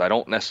the years, I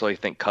don't necessarily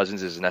think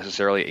Cousins is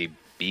necessarily a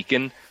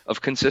beacon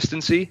of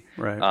consistency.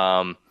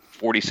 Right.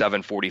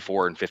 47,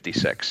 44, and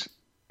 56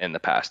 in the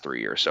past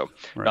 3 years. So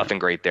nothing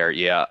great there.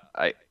 Yeah,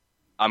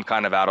 I'm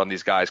kind of out on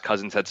these guys.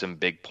 Cousins had some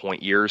big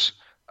point years,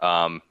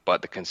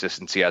 but the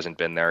consistency hasn't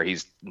been there.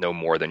 He's no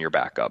more than your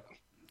backup.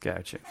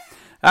 Gotcha.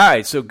 All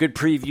right, so good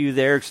preview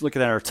there. Just looking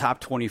at our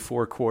top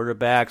 24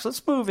 quarterbacks.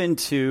 Let's move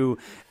into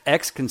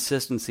X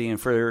consistency.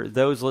 And for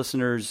those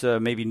listeners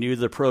maybe new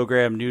to the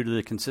program, new to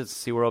the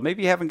consistency world,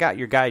 maybe you haven't got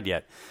your guide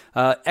yet.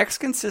 X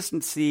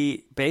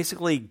consistency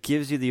basically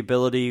gives you the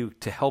ability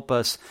to help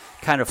us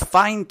kind of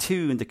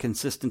fine-tune the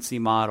consistency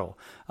model.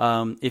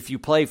 If you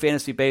play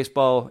fantasy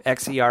baseball,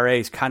 XERA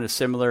is kind of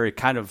similar. It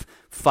kind of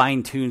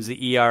fine-tunes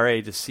the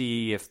ERA to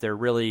see if they're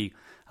really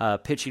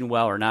pitching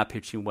well or not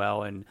pitching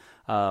well. And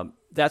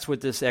that's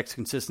what this X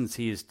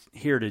consistency is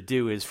here to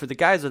do, is for the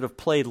guys that have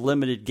played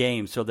limited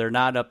games, so they're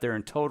not up there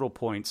in total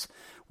points,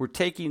 we're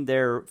taking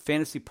their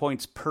fantasy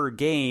points per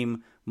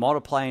game,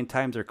 multiplying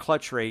times their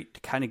clutch rate to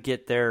kind of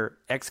get their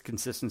X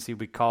consistency,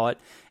 we call it.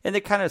 And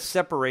it kind of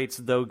separates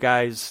those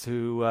guys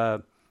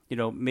who,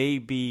 may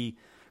be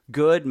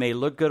good, may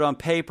look good on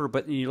paper,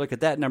 but you look at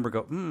that number and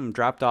go,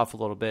 dropped off a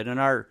little bit. And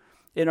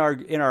in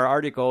our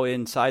article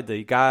inside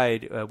the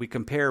guide, we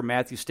compare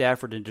Matthew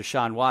Stafford and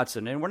Deshaun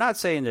Watson. And we're not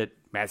saying that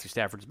Matthew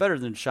Stafford's better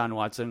than Deshaun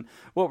Watson.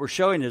 What we're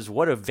showing is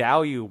what a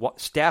value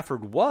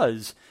Stafford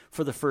was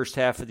for the first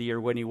half of the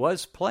year when he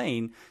was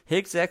playing.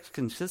 His X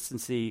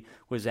consistency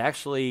was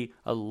actually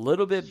a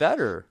little bit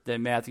better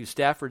than Matthew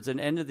Stafford's, and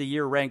end of the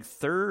year ranked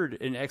 3rd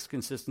in X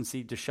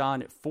consistency,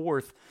 Deshaun at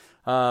 4th.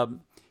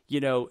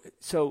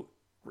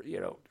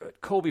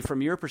 Colby,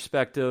 from your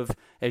perspective,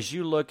 as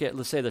you look at,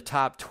 let's say, the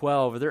top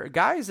 12, are there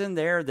guys in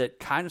there that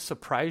kind of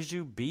surprised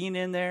you being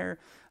in there?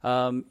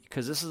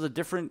 Because this is a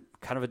different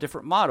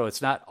model.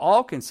 It's not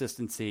all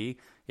consistency.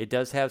 It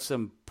does have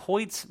some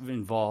points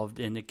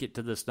involved in to get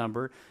to this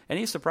number.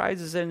 Any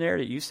surprises in there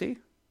that you see?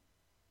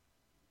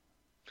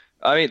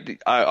 I mean,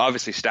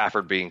 obviously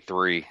Stafford being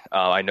 3,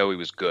 I know he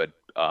was good.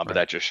 But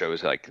that just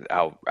shows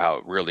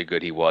how really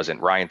good he was, and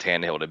Ryan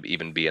Tannehill to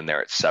even be in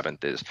there at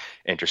 7th is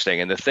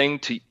interesting. And the thing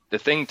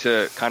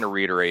to kind of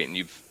reiterate, and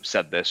you've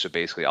said this, so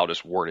basically I'll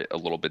just word it a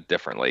little bit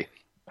differently,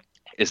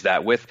 is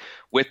that with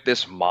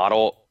this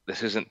model,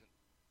 this isn't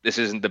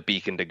the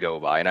beacon to go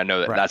by. And I know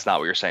that that's not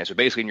what you're saying. So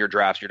basically in your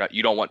drafts,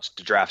 you don't want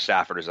to draft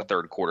Stafford as a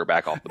 3rd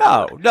quarterback off the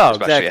board. No,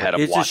 exactly. Ahead of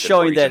it's Watson, just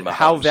showing that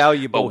how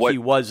valuable he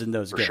was in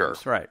those games. Sure.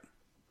 Right.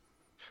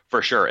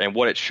 For sure. And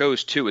what it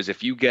shows too is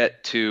if you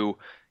get to,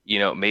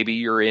 maybe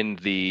you're in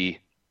the,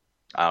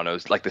 I don't know,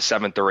 it's like the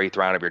 7th or 8th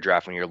round of your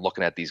draft when you're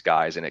looking at these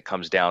guys, and it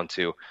comes down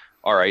to,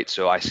 all right,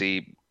 so I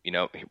see,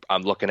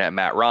 I'm looking at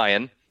Matt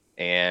Ryan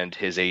and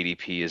his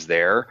ADP is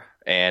there.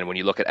 And when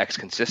you look at X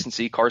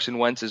consistency, Carson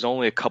Wentz is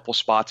only a couple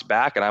spots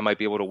back, and I might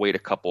be able to wait a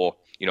couple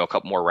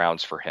more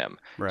rounds for him.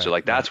 Right, so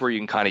that's where you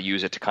can kind of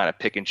use it to kind of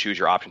pick and choose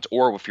your options.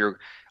 Or if you're,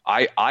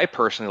 I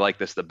personally like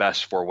this the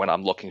best for when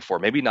I'm looking for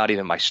maybe not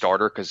even my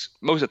starter, because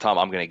most of the time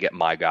I'm going to get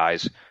my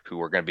guys who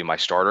are going to be my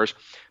starters.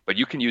 But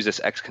you can use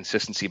this X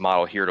consistency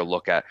model here to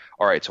look at,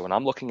 all right, so when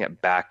I'm looking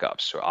at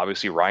backups, so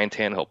obviously Ryan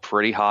Tannehill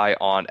pretty high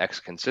on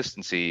X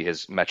consistency,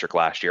 his metric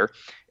last year,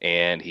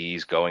 and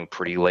he's going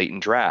pretty late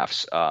in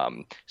drafts.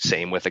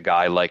 Same with a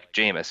guy like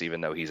Jameis,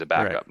 even though he's a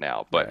backup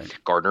now. But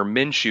Gardner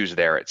Minshew's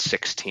there at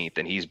 16th,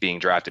 and he's being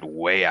drafted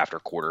way after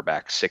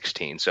quarterback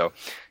 16. So,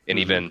 and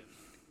even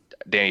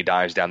Danny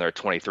Dimes down there at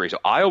 23. So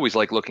I always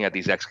like looking at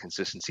these X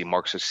consistency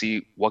marks to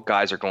see what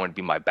guys are going to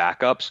be my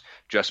backups,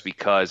 just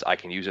because I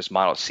can use this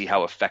model to see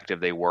how effective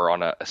they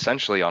were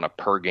essentially on a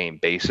per game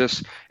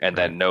basis, and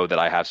then know that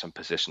I have some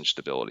position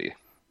stability.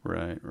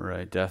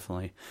 Right,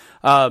 definitely.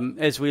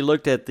 As we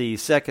looked at the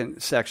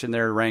second section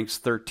there, ranks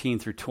 13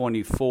 through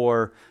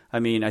 24, I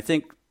mean, I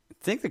think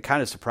that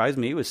kind of surprised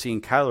me was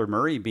seeing Kyler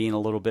Murray being a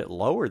little bit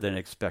lower than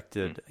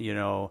expected.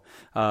 One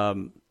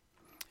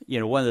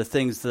of the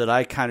things that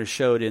I kind of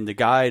showed in the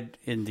guide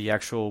in the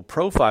actual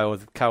profile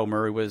of Kyler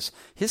Murray was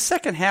his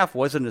second half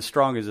wasn't as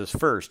strong as his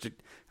first.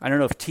 I don't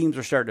know if teams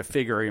are starting to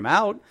figure him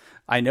out.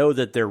 I know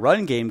that their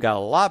run game got a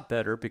lot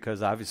better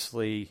because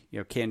obviously,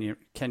 Kenyon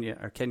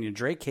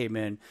Drake came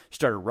in,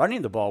 started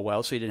running the ball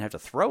well, so he didn't have to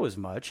throw as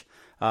much.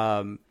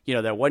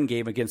 That one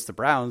game against the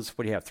Browns,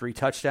 what do you have, 3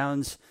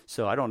 touchdowns?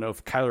 So I don't know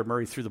if Kyler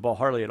Murray threw the ball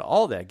hardly at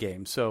all that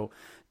game. So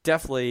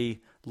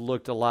definitely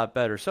looked a lot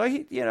better. So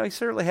he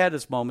certainly had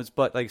his moments,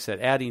 but like I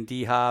said, adding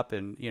D-Hop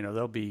and,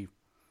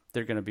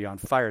 they're going to be on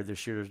fire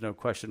this year. There's no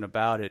question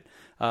about it.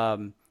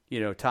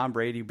 Tom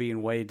Brady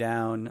being way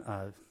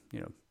down,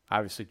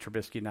 obviously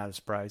Trubisky, not a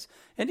surprise.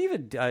 And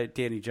even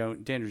Daniel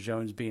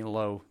Jones being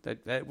low,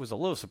 that was a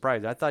little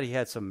surprising. I thought he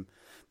had some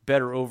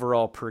better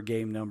overall per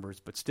game numbers,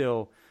 but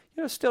still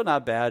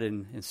not bad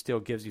and still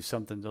gives you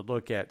something to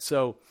look at.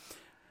 So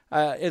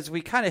as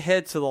we kind of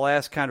head to the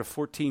last kind of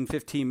 14,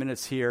 15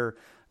 minutes here,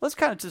 let's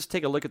kind of just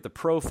take a look at the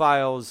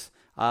profiles,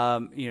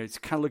 to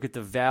kind of look at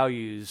the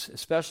values,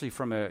 especially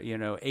from a,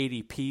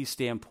 ADP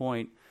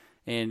standpoint.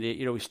 And,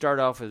 we start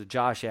off with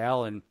Josh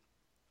Allen.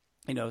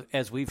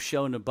 As we've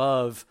shown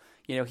above,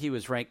 he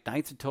was ranked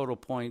 9th in total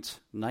points,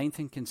 9th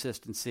in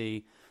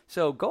consistency.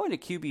 So going to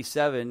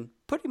QB7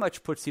 pretty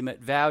much puts him at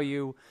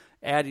value.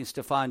 Adding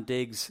Stephon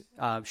Diggs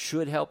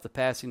should help the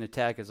passing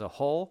attack as a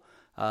whole.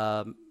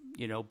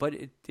 But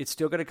it's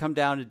still going to come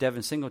down to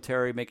Devin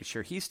Singletary, making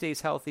sure he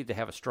stays healthy to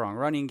have a strong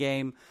running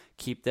game,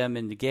 keep them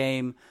in the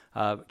game.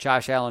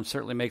 Josh Allen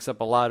certainly makes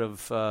up a lot of,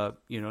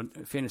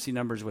 fantasy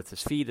numbers with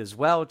his feet as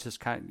well, just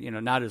kind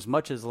of, not as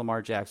much as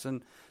Lamar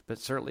Jackson, but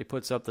certainly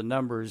puts up the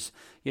numbers.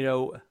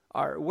 Where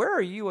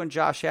are you on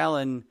Josh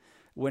Allen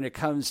when it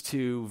comes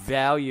to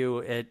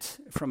value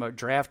from a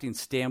drafting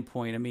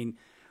standpoint? I mean,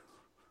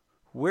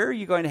 where are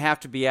you going to have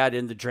to be at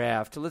in the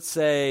draft? Let's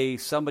say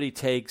somebody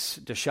takes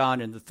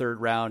Deshaun in the 3rd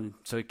round,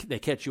 so they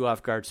catch you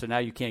off guard, so now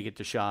you can't get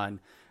Deshaun.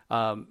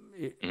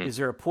 Is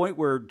there a point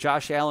where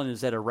Josh Allen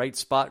is at a right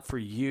spot for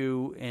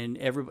you and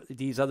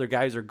these other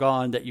guys are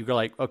gone that you go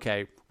like,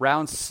 okay,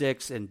 round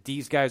 6 and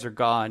these guys are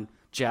gone,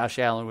 Josh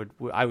Allen,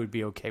 I would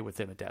be okay with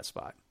him at that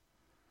spot?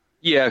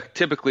 Yeah,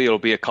 typically it'll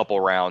be a couple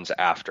rounds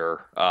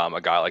after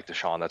a guy like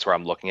Deshaun. That's where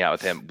I'm looking at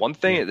with him. One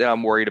thing that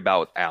I'm worried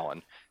about with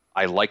Allen,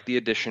 I like the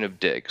addition of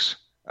Diggs.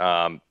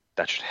 That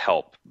should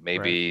help.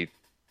 Maybe,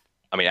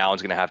 right.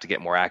 Allen's going to have to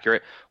get more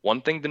accurate.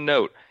 One thing to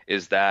note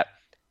is that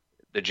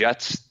the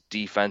Jets'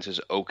 defense is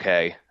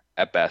okay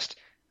at best.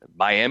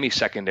 Miami's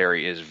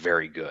secondary is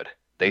very good.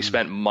 They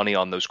spent money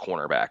on those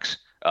cornerbacks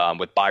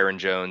with Byron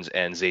Jones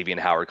and Xavier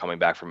Howard coming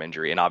back from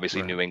injury. And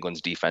obviously New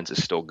England's defense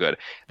is still good.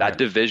 That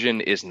division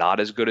is not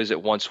as good as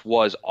it once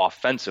was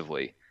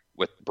offensively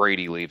with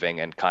Brady leaving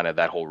and kind of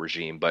that whole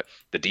regime. But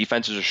the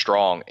defenses are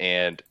strong,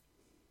 and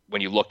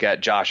when you look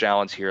at Josh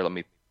Allen's here, let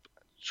me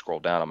scroll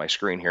down on my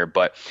screen here.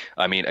 But,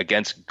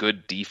 against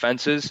good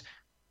defenses,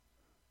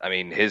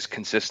 his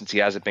consistency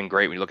hasn't been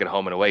great. When you look at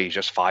home and away, he's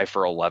just 5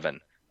 for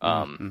 11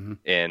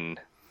 in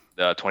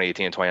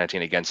 2018 and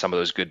 2019 against some of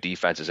those good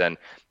defenses. And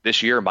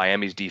this year,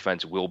 Miami's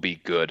defense will be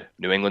good.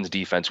 New England's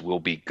defense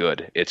will be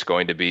good. It's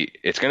going to be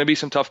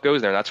some tough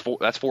goes there. That's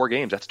 4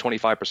 games. That's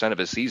 25% of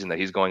his season that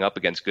he's going up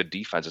against good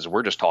defenses.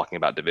 We're just talking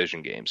about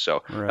division games.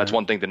 So that's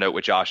one thing to note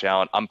with Josh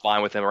Allen. I'm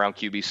fine with him around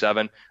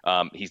QB7.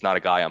 He's not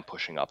a guy I'm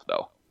pushing up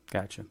though.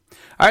 Gotcha.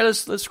 All right,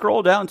 let's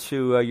scroll down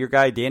to your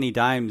guy Danny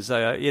Dimes.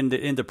 In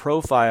the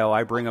profile,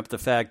 I bring up the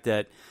fact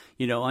that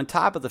on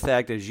top of the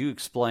fact, as you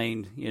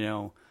explained,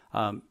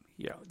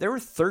 there were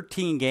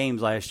 13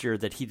 games last year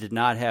that he did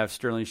not have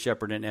Sterling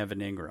Shepard and Evan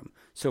Ingram.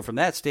 So from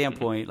that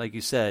standpoint, like you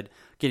said,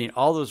 getting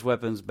all those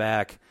weapons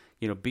back,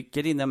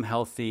 getting them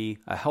healthy,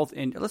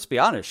 and let's be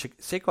honest,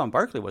 Saquon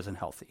Barkley wasn't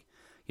healthy.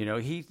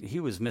 He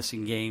was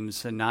missing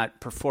games and not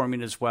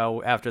performing as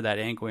well after that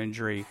ankle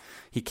injury.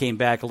 He came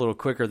back a little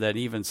quicker than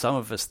even some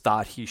of us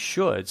thought he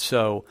should.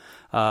 So,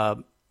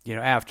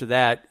 after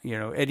that,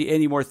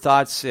 any more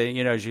thoughts,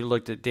 as you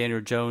looked at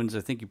Daniel Jones, I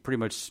think you pretty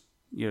much,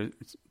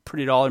 put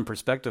it all in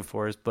perspective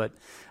for us. But,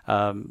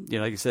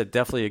 like I said,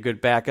 definitely a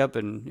good backup.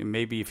 And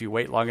maybe if you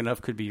wait long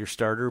enough, could be your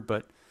starter.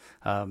 But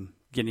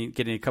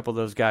getting a couple of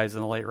those guys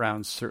in the late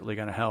rounds is certainly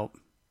going to help.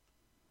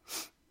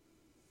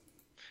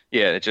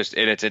 Yeah, it's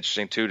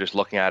interesting too, just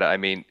looking at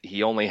it.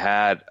 He only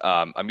had,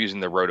 I'm using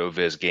the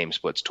RotoViz game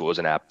splits tool as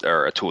an app,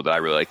 or a tool that I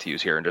really like to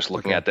use here. And just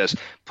looking at this,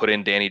 put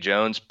in Danny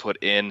Jones,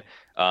 put in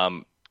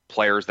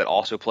players that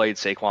also played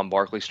Saquon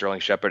Barkley,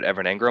 Sterling Shepard,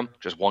 Evan Ingram,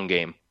 just one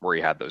game where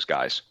he had those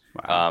guys.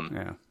 Wow.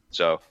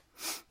 So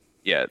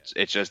yeah,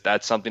 it's just,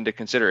 that's something to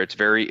consider. It's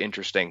very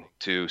interesting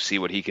to see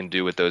what he can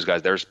do with those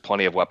guys. There's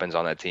plenty of weapons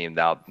on that team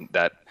now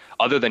that,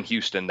 other than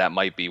Houston, that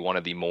might be one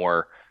of the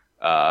more,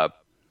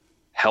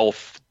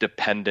 health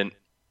dependent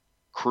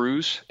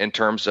crews in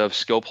terms of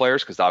skill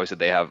players, because obviously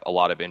they have a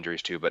lot of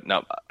injuries too. But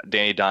no,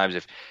 Danny Dimes,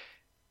 if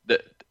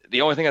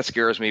the only thing that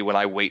scares me when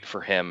I wait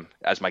for him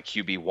as my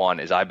QB1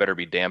 is I better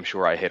be damn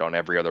sure I hit on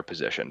every other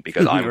position,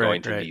 because I'm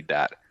going to need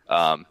that,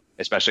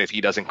 especially if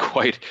he doesn't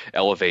quite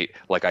elevate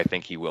like I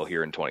think he will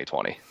here in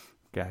 2020.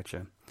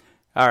 Gotcha.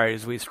 All right,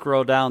 as we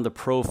scroll down the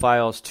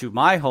profiles to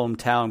my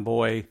hometown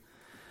boy,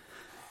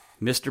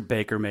 Mr.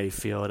 Baker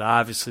Mayfield.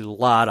 Obviously, a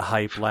lot of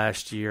hype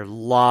last year, a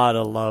lot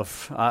of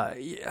love.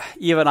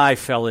 Even I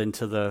fell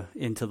into the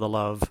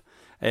love,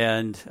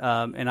 and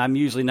I'm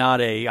usually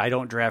not I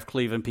don't draft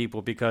Cleveland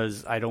people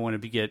because I don't want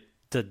to get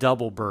the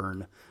double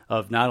burn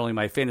of not only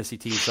my fantasy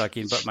team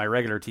sucking but my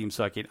regular team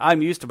sucking.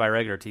 I'm used to my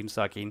regular team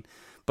sucking.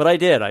 But I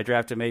did. I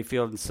drafted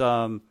Mayfield in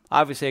some.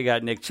 Obviously, I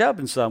got Nick Chubb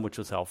in some, which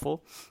was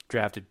helpful.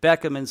 Drafted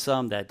Beckham in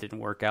some. That didn't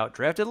work out.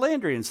 Drafted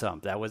Landry in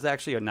some. That was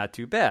actually not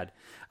too bad.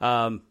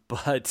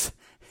 But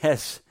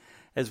as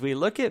we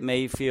look at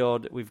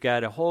Mayfield, we've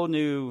got not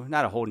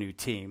a whole new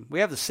team.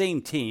 We have the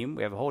same team.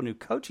 We have a whole new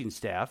coaching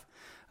staff.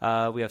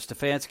 We have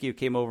Stefanski, who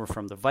came over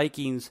from the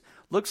Vikings.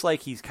 Looks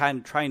like he's kind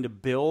of trying to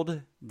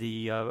build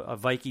the a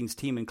Vikings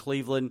team in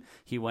Cleveland.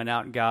 He went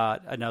out and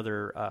got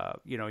another,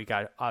 he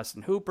got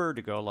Austin Hooper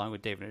to go along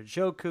with David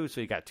Njoku, so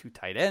he got 2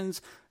 tight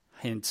ends,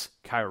 hence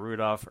Kyle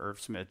Rudolph,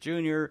 Irv Smith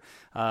Jr.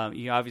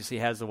 He obviously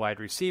has the wide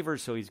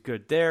receivers, so he's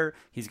good there.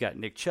 He's got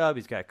Nick Chubb,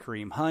 he's got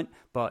Kareem Hunt,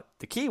 but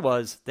the key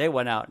was they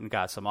went out and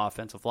got some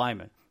offensive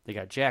linemen. They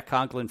got Jack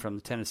Conklin from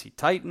the Tennessee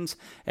Titans,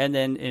 and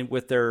then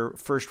with their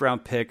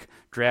first-round pick,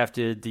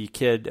 drafted the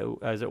kid,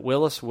 is it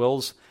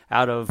Wills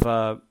out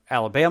of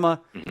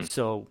Alabama. Mm-hmm.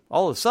 So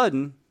all of a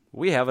sudden,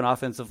 we have an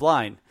offensive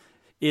line.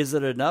 Is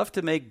it enough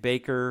to make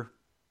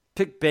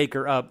pick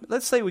Baker up?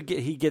 Let's say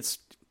he gets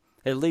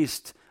at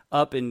least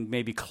up and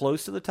maybe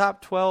close to the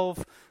top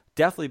 12,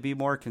 definitely be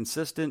more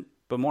consistent,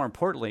 but more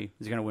importantly,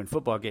 he's going to win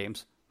football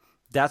games.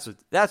 That's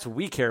what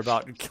we care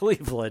about in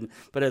Cleveland.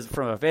 But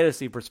from a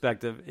fantasy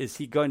perspective, is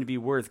he going to be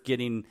worth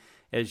getting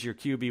as your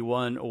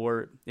QB1,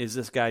 or is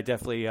this guy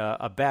definitely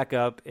a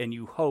backup and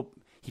you hope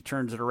he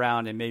turns it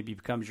around and maybe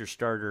becomes your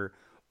starter,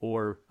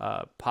 or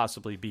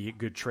possibly be a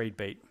good trade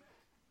bait?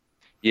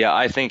 Yeah,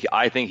 I think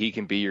he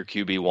can be your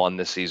QB1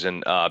 this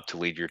season to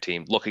lead your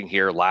team. Looking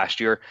here last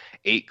year,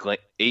 8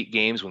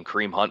 games when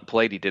Kareem Hunt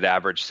played, he did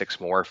average 6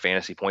 more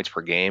fantasy points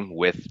per game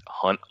with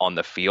Hunt on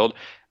the field.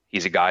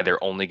 He's a guy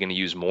they're only going to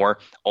use more.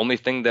 Only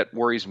thing that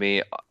worries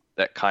me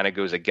that kind of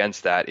goes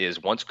against that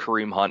is once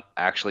Kareem Hunt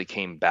actually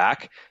came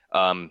back,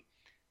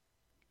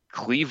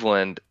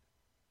 Cleveland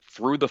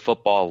threw the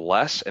football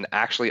less and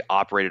actually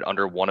operated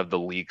under one of the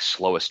league's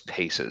slowest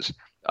paces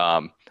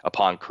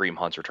upon Kareem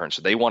Hunt's return.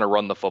 So they want to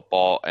run the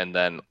football and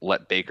then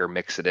let Baker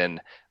mix it in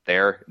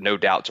there. No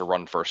doubt to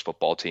run first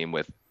football team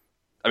with.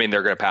 They're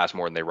going to pass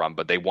more than they run,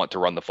 but they want to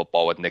run the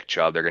football with Nick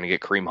Chubb. They're going to get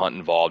Kareem Hunt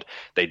involved.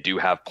 They do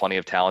have plenty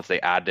of talents. They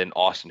added in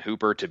Austin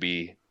Hooper to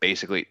be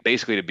basically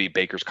to be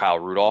Baker's Kyle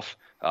Rudolph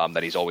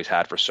that he's always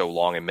had for so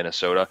long in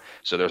Minnesota.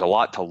 So there's a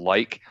lot to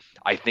like.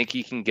 I think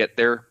he can get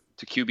there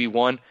to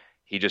QB1.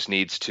 He just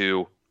needs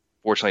to.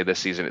 Fortunately, this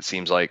season it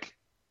seems like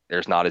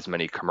there's not as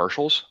many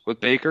commercials with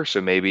Baker, so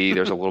maybe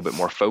there's a little bit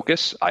more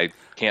focus. I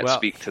can't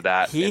speak to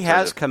that. He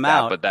has come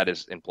out, but that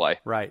is in play.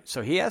 Right.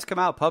 So he has come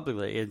out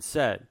publicly and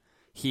said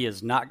he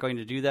is not going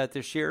to do that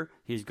this year.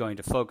 He's going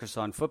to focus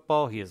on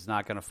football. He is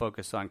not going to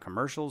focus on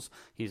commercials.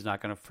 He's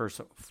not going to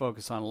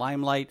focus on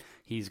limelight.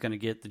 He's going to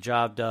get the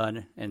job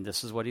done, and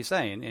this is what he's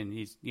saying. And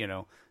he's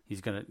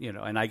going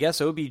to, and I guess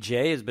OBJ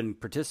has been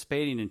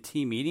participating in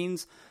team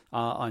meetings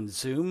on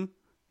Zoom,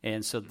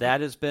 and so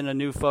that has been a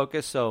new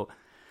focus. So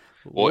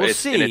we'll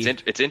see.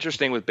 And it's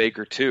interesting with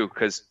Baker too,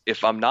 because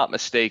if I'm not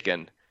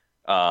mistaken,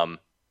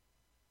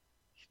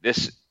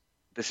 this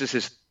is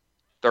his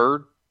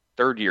third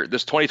year.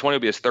 This 2020 will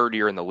be his third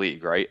year in the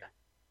league, right?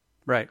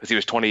 Right. Because he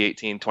was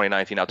 2018,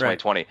 2019, now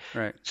 2020.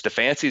 Right.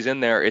 Stefanski's in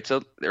there.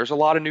 There's a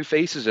lot of new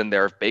faces in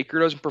there. If Baker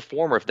doesn't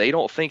perform, or if they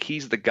don't think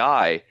he's the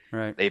guy,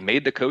 right, they've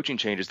made the coaching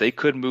changes, they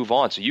could move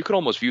on. So you could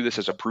almost view this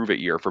as a prove-it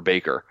year for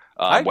Baker,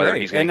 whether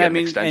he's going to get an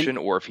extension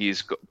or if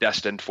he's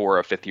destined for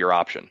a fifth-year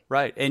option.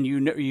 Right. And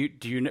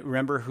do you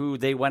remember who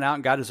they went out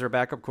and got as their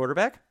backup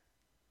quarterback?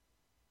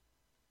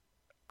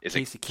 Is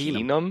Casey it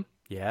Keenum?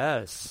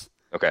 Yes.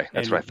 Okay,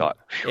 that's what I thought.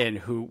 And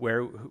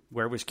where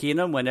was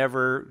Keenum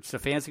whenever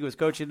Stefanski was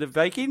coaching the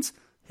Vikings?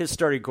 His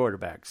starting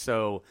quarterback.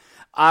 So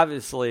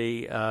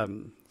obviously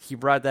he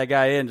brought that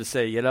guy in to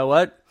say, you know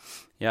what?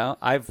 Yeah,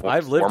 I've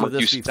lived with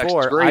this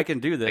before. I can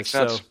do this.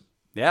 So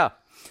yeah.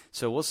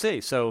 So we'll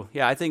see. So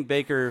yeah, I think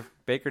Baker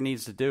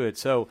needs to do it.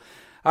 So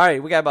all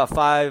right, we got about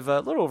a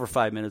little over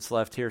 5 minutes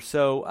left here.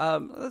 So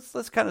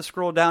let's kind of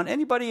scroll down.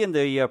 Anybody in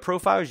the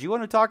profiles you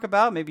want to talk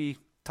about? Maybe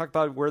talk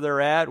about where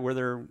they're at, where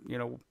their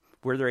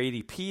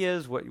ADP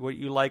is, what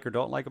you like or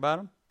don't like about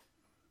them?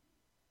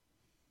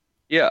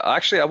 Yeah,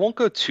 actually, I won't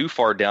go too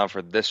far down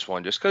for this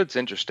one, just because it's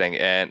interesting.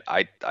 And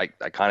I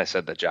kind of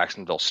said that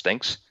Jacksonville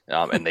stinks,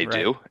 and they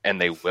right. do, and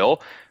they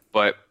will.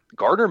 But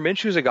Gardner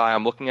Minshew's a guy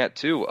I'm looking at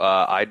too.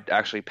 I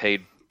actually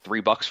paid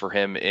 $3 for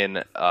him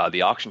in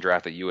the auction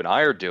draft that you and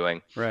I are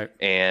doing. Right.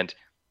 And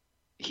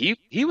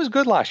he was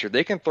good last year.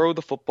 They can throw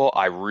the football.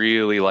 I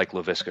really like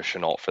Laviska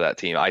Shenault for that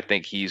team. I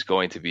think he's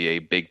going to be a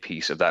big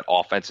piece of that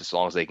offense as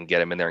long as they can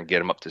get him in there and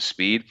get him up to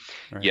speed.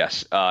 Right.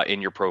 Yes,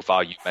 in your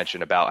profile, you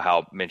mentioned about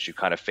how Minshew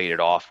kind of faded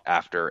off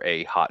after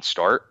a hot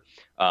start.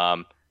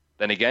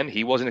 Then again,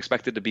 he wasn't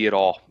expected to be at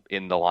all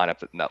in the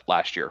lineup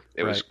last year.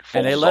 It was Foles'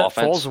 and they let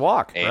offense, Foles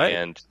walk,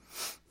 and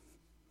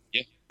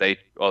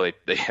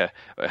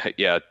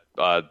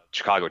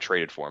Chicago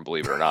traded for him,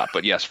 believe it or not.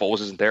 But yes, Foles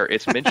isn't there.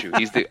 It's Minshew.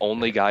 He's the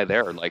only guy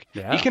there. Like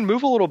he can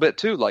move a little bit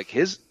too. Like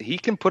he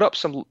can put up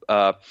some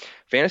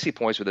fantasy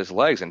points with his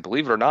legs. And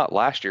believe it or not,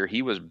 last year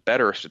he was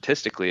better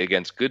statistically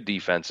against good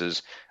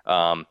defenses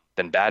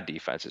than bad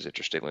defenses.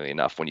 Interestingly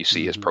enough, when you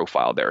see his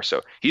profile there,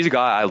 so he's a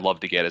guy I love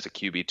to get as a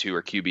QB2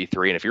 or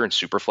QB3. And if you're in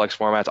super flex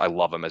formats, I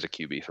love him as a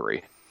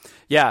QB3.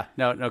 Yeah,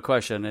 no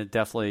question. It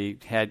definitely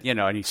had,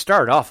 and he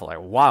started off like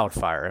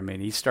wildfire. I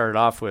mean, he started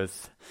off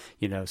with,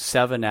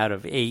 7 out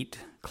of 8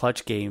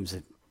 clutch games.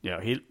 And,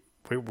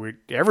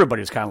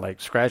 everybody was kind of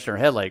like scratching their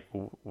head, like,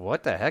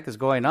 what the heck is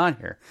going on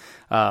here?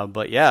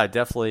 But yeah,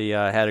 definitely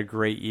had a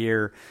great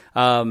year.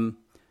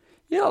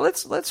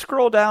 Let's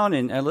scroll down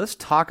and let's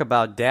talk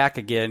about Dak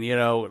again.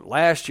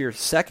 Last year,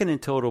 second in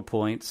total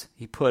points.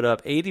 He put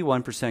up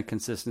 81%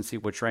 consistency,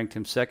 which ranked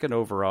him second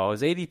overall.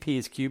 His ADP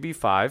is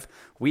QB5.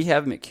 We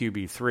have him at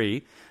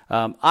QB3.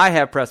 I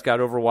have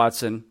Prescott over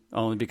Watson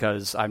only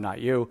because I'm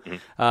not you.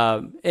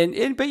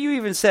 But you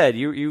even said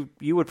you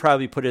would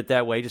probably put it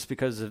that way just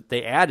because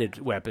they added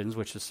weapons,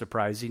 which is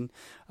surprising,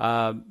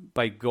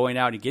 by going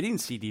out and getting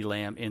CeeDee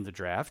Lamb in the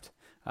draft.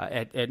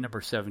 At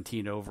number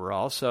 17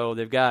 overall. So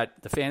they've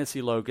got the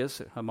fantasy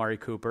locus, Amari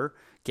Cooper,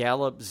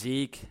 Gallup,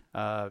 Zeke,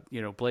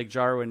 Blake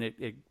Jarwin at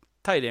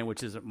tight end,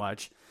 which isn't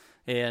much.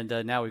 And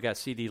now we've got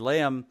CeeDee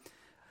Lamb.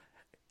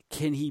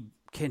 Can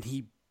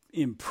he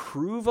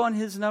improve on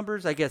his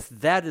numbers? I guess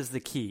that is the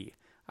key.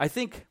 I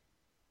think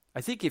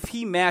if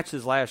he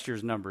matches last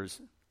year's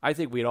numbers, I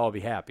think we'd all be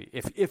happy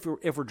if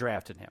we're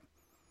drafting him.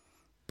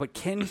 But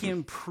can he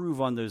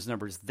improve on those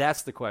numbers?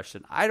 That's the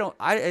question. I'm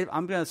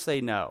going to say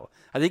no.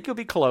 I think he'll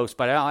be close,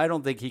 but I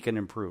don't think he can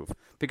improve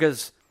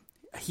because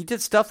he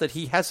did stuff that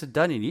he hasn't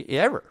done in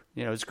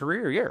his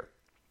career year.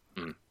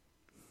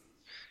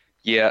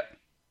 Yeah,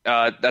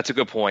 that's a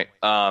good point.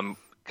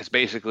 Because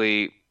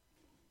basically,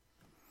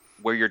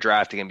 where you're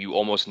drafting him, you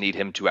almost need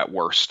him to, at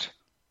worst,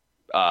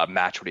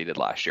 match what he did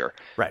last year.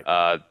 Right.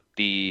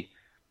 And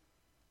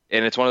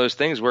it's one of those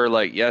things where,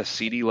 like, yes,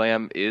 CeeDee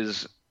Lamb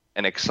is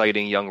an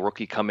exciting young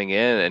rookie coming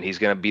in, and he's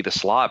going to be the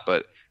slot.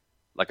 But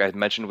like I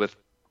mentioned with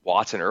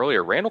Watson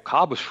earlier, Randall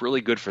Cobb was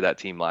really good for that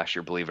team last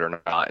year, believe it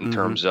or not, in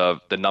terms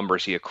of the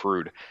numbers he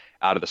accrued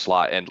out of the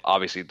slot. And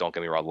obviously, don't get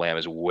me wrong, Lamb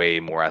is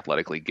way more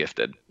athletically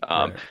gifted.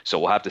 So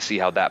we'll have to see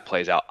how that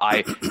plays out.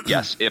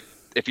 Yes,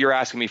 if you're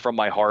asking me from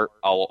my heart,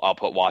 I'll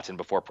put Watson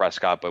before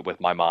Prescott, but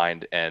with my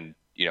mind and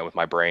with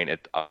my brain,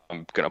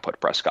 I'm going to put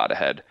Prescott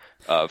ahead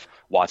of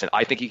Watson.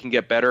 I think he can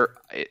get better.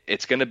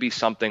 It's going to be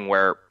something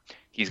where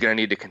he's going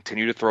to need to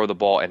continue to throw the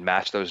ball and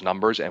match those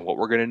numbers. And what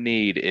we're going to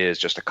need is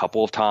just a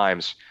couple of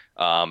times,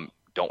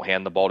 don't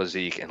hand the ball to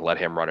Zeke and let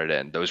him run it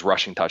in. Those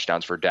rushing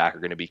touchdowns for Dak are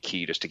going to be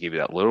key just to give you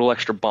that little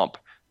extra bump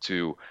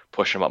to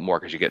push him up more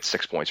because you get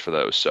 6 points for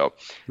those. So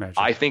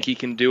I think he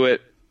can do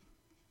it.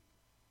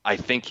 I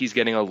think he's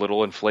getting a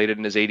little inflated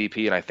in his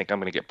ADP, and I think I'm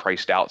going to get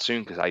priced out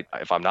soon because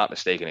if I'm not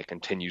mistaken, it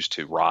continues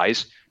to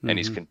rise, and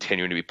he's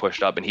continuing to be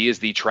pushed up. And he's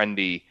the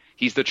trendy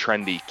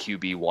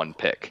QB1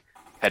 pick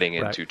heading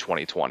into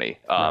 2020.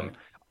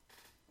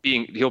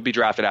 He'll be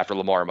drafted after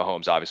Lamar and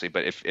Mahomes, obviously,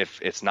 but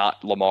if it's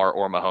not Lamar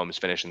or Mahomes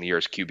finishing the year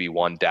as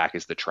QB1, Dak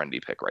is the trendy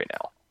pick right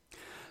now.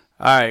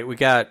 All right, we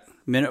got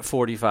minute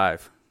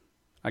 45.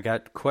 I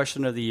got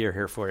question of the year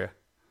here for you.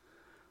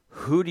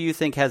 Who do you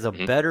think has a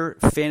better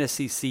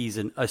fantasy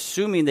season,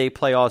 assuming they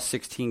play all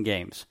 16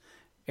 games?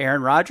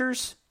 Aaron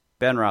Rodgers,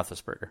 Ben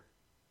Roethlisberger?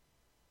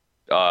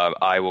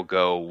 I will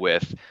go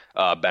with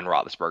Ben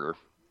Roethlisberger.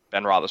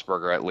 Ben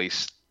Roethlisberger at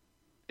least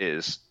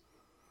is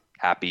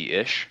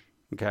happy-ish.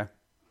 Okay.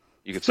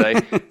 You could say.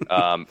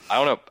 I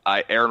don't know.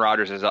 Aaron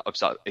Rodgers is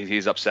upset.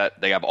 He's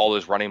upset. They have all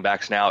those running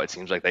backs now. It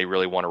seems like they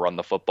really want to run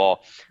the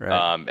football.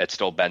 Right. It's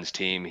still Ben's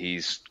team.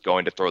 He's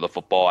going to throw the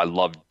football. I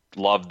love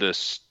the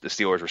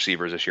Steelers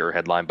receivers this year,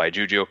 headlined by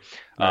Juju.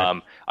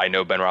 Right. I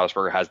know Ben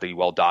Roethlisberger has the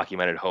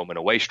well-documented home and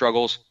away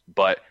struggles,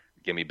 but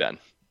give me Ben.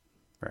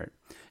 Right.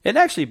 And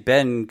actually,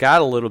 Ben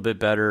got a little bit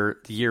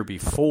better the year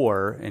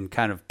before and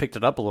kind of picked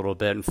it up a little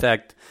bit. In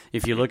fact,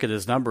 if you look at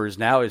his numbers,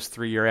 now his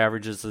 3-year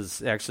averages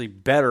is actually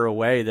better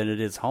away than it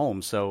is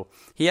home. So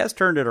he has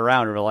turned it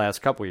around over the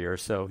last couple of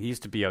years. So he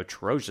used to be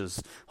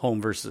atrocious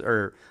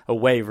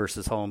away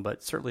versus home,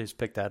 but certainly has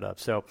picked that up.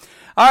 So,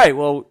 all right,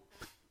 well,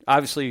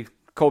 obviously,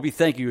 Colby,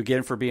 thank you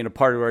again for being a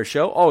part of our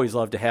show. Always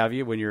love to have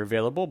you when you're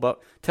available. But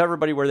tell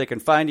everybody where they can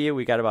find you.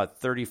 We got about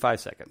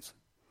 35 seconds.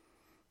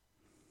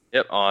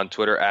 Yep, on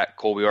Twitter at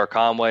Colby R.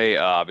 Conway.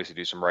 Obviously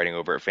do some writing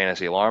over at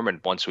Fantasy Alarm. And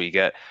once we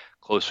get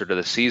closer to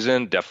the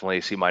season,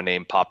 definitely see my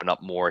name popping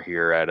up more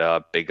here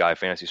at Big Guy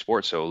Fantasy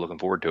Sports. So looking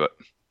forward to it.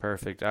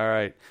 Perfect. All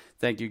right.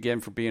 Thank you again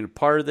for being a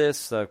part of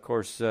this. Of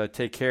course,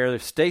 take care.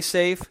 Stay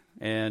safe,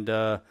 and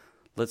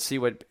let's see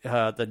what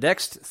the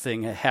next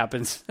thing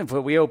happens.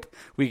 But we hope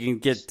we can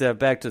get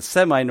back to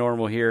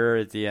semi-normal here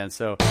at the end.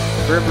 So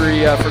for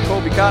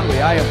Colby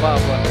Conway, I am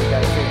Bob Lung.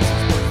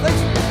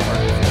 Thanks for being part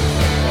of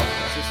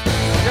this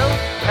show.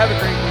 Have a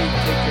great week.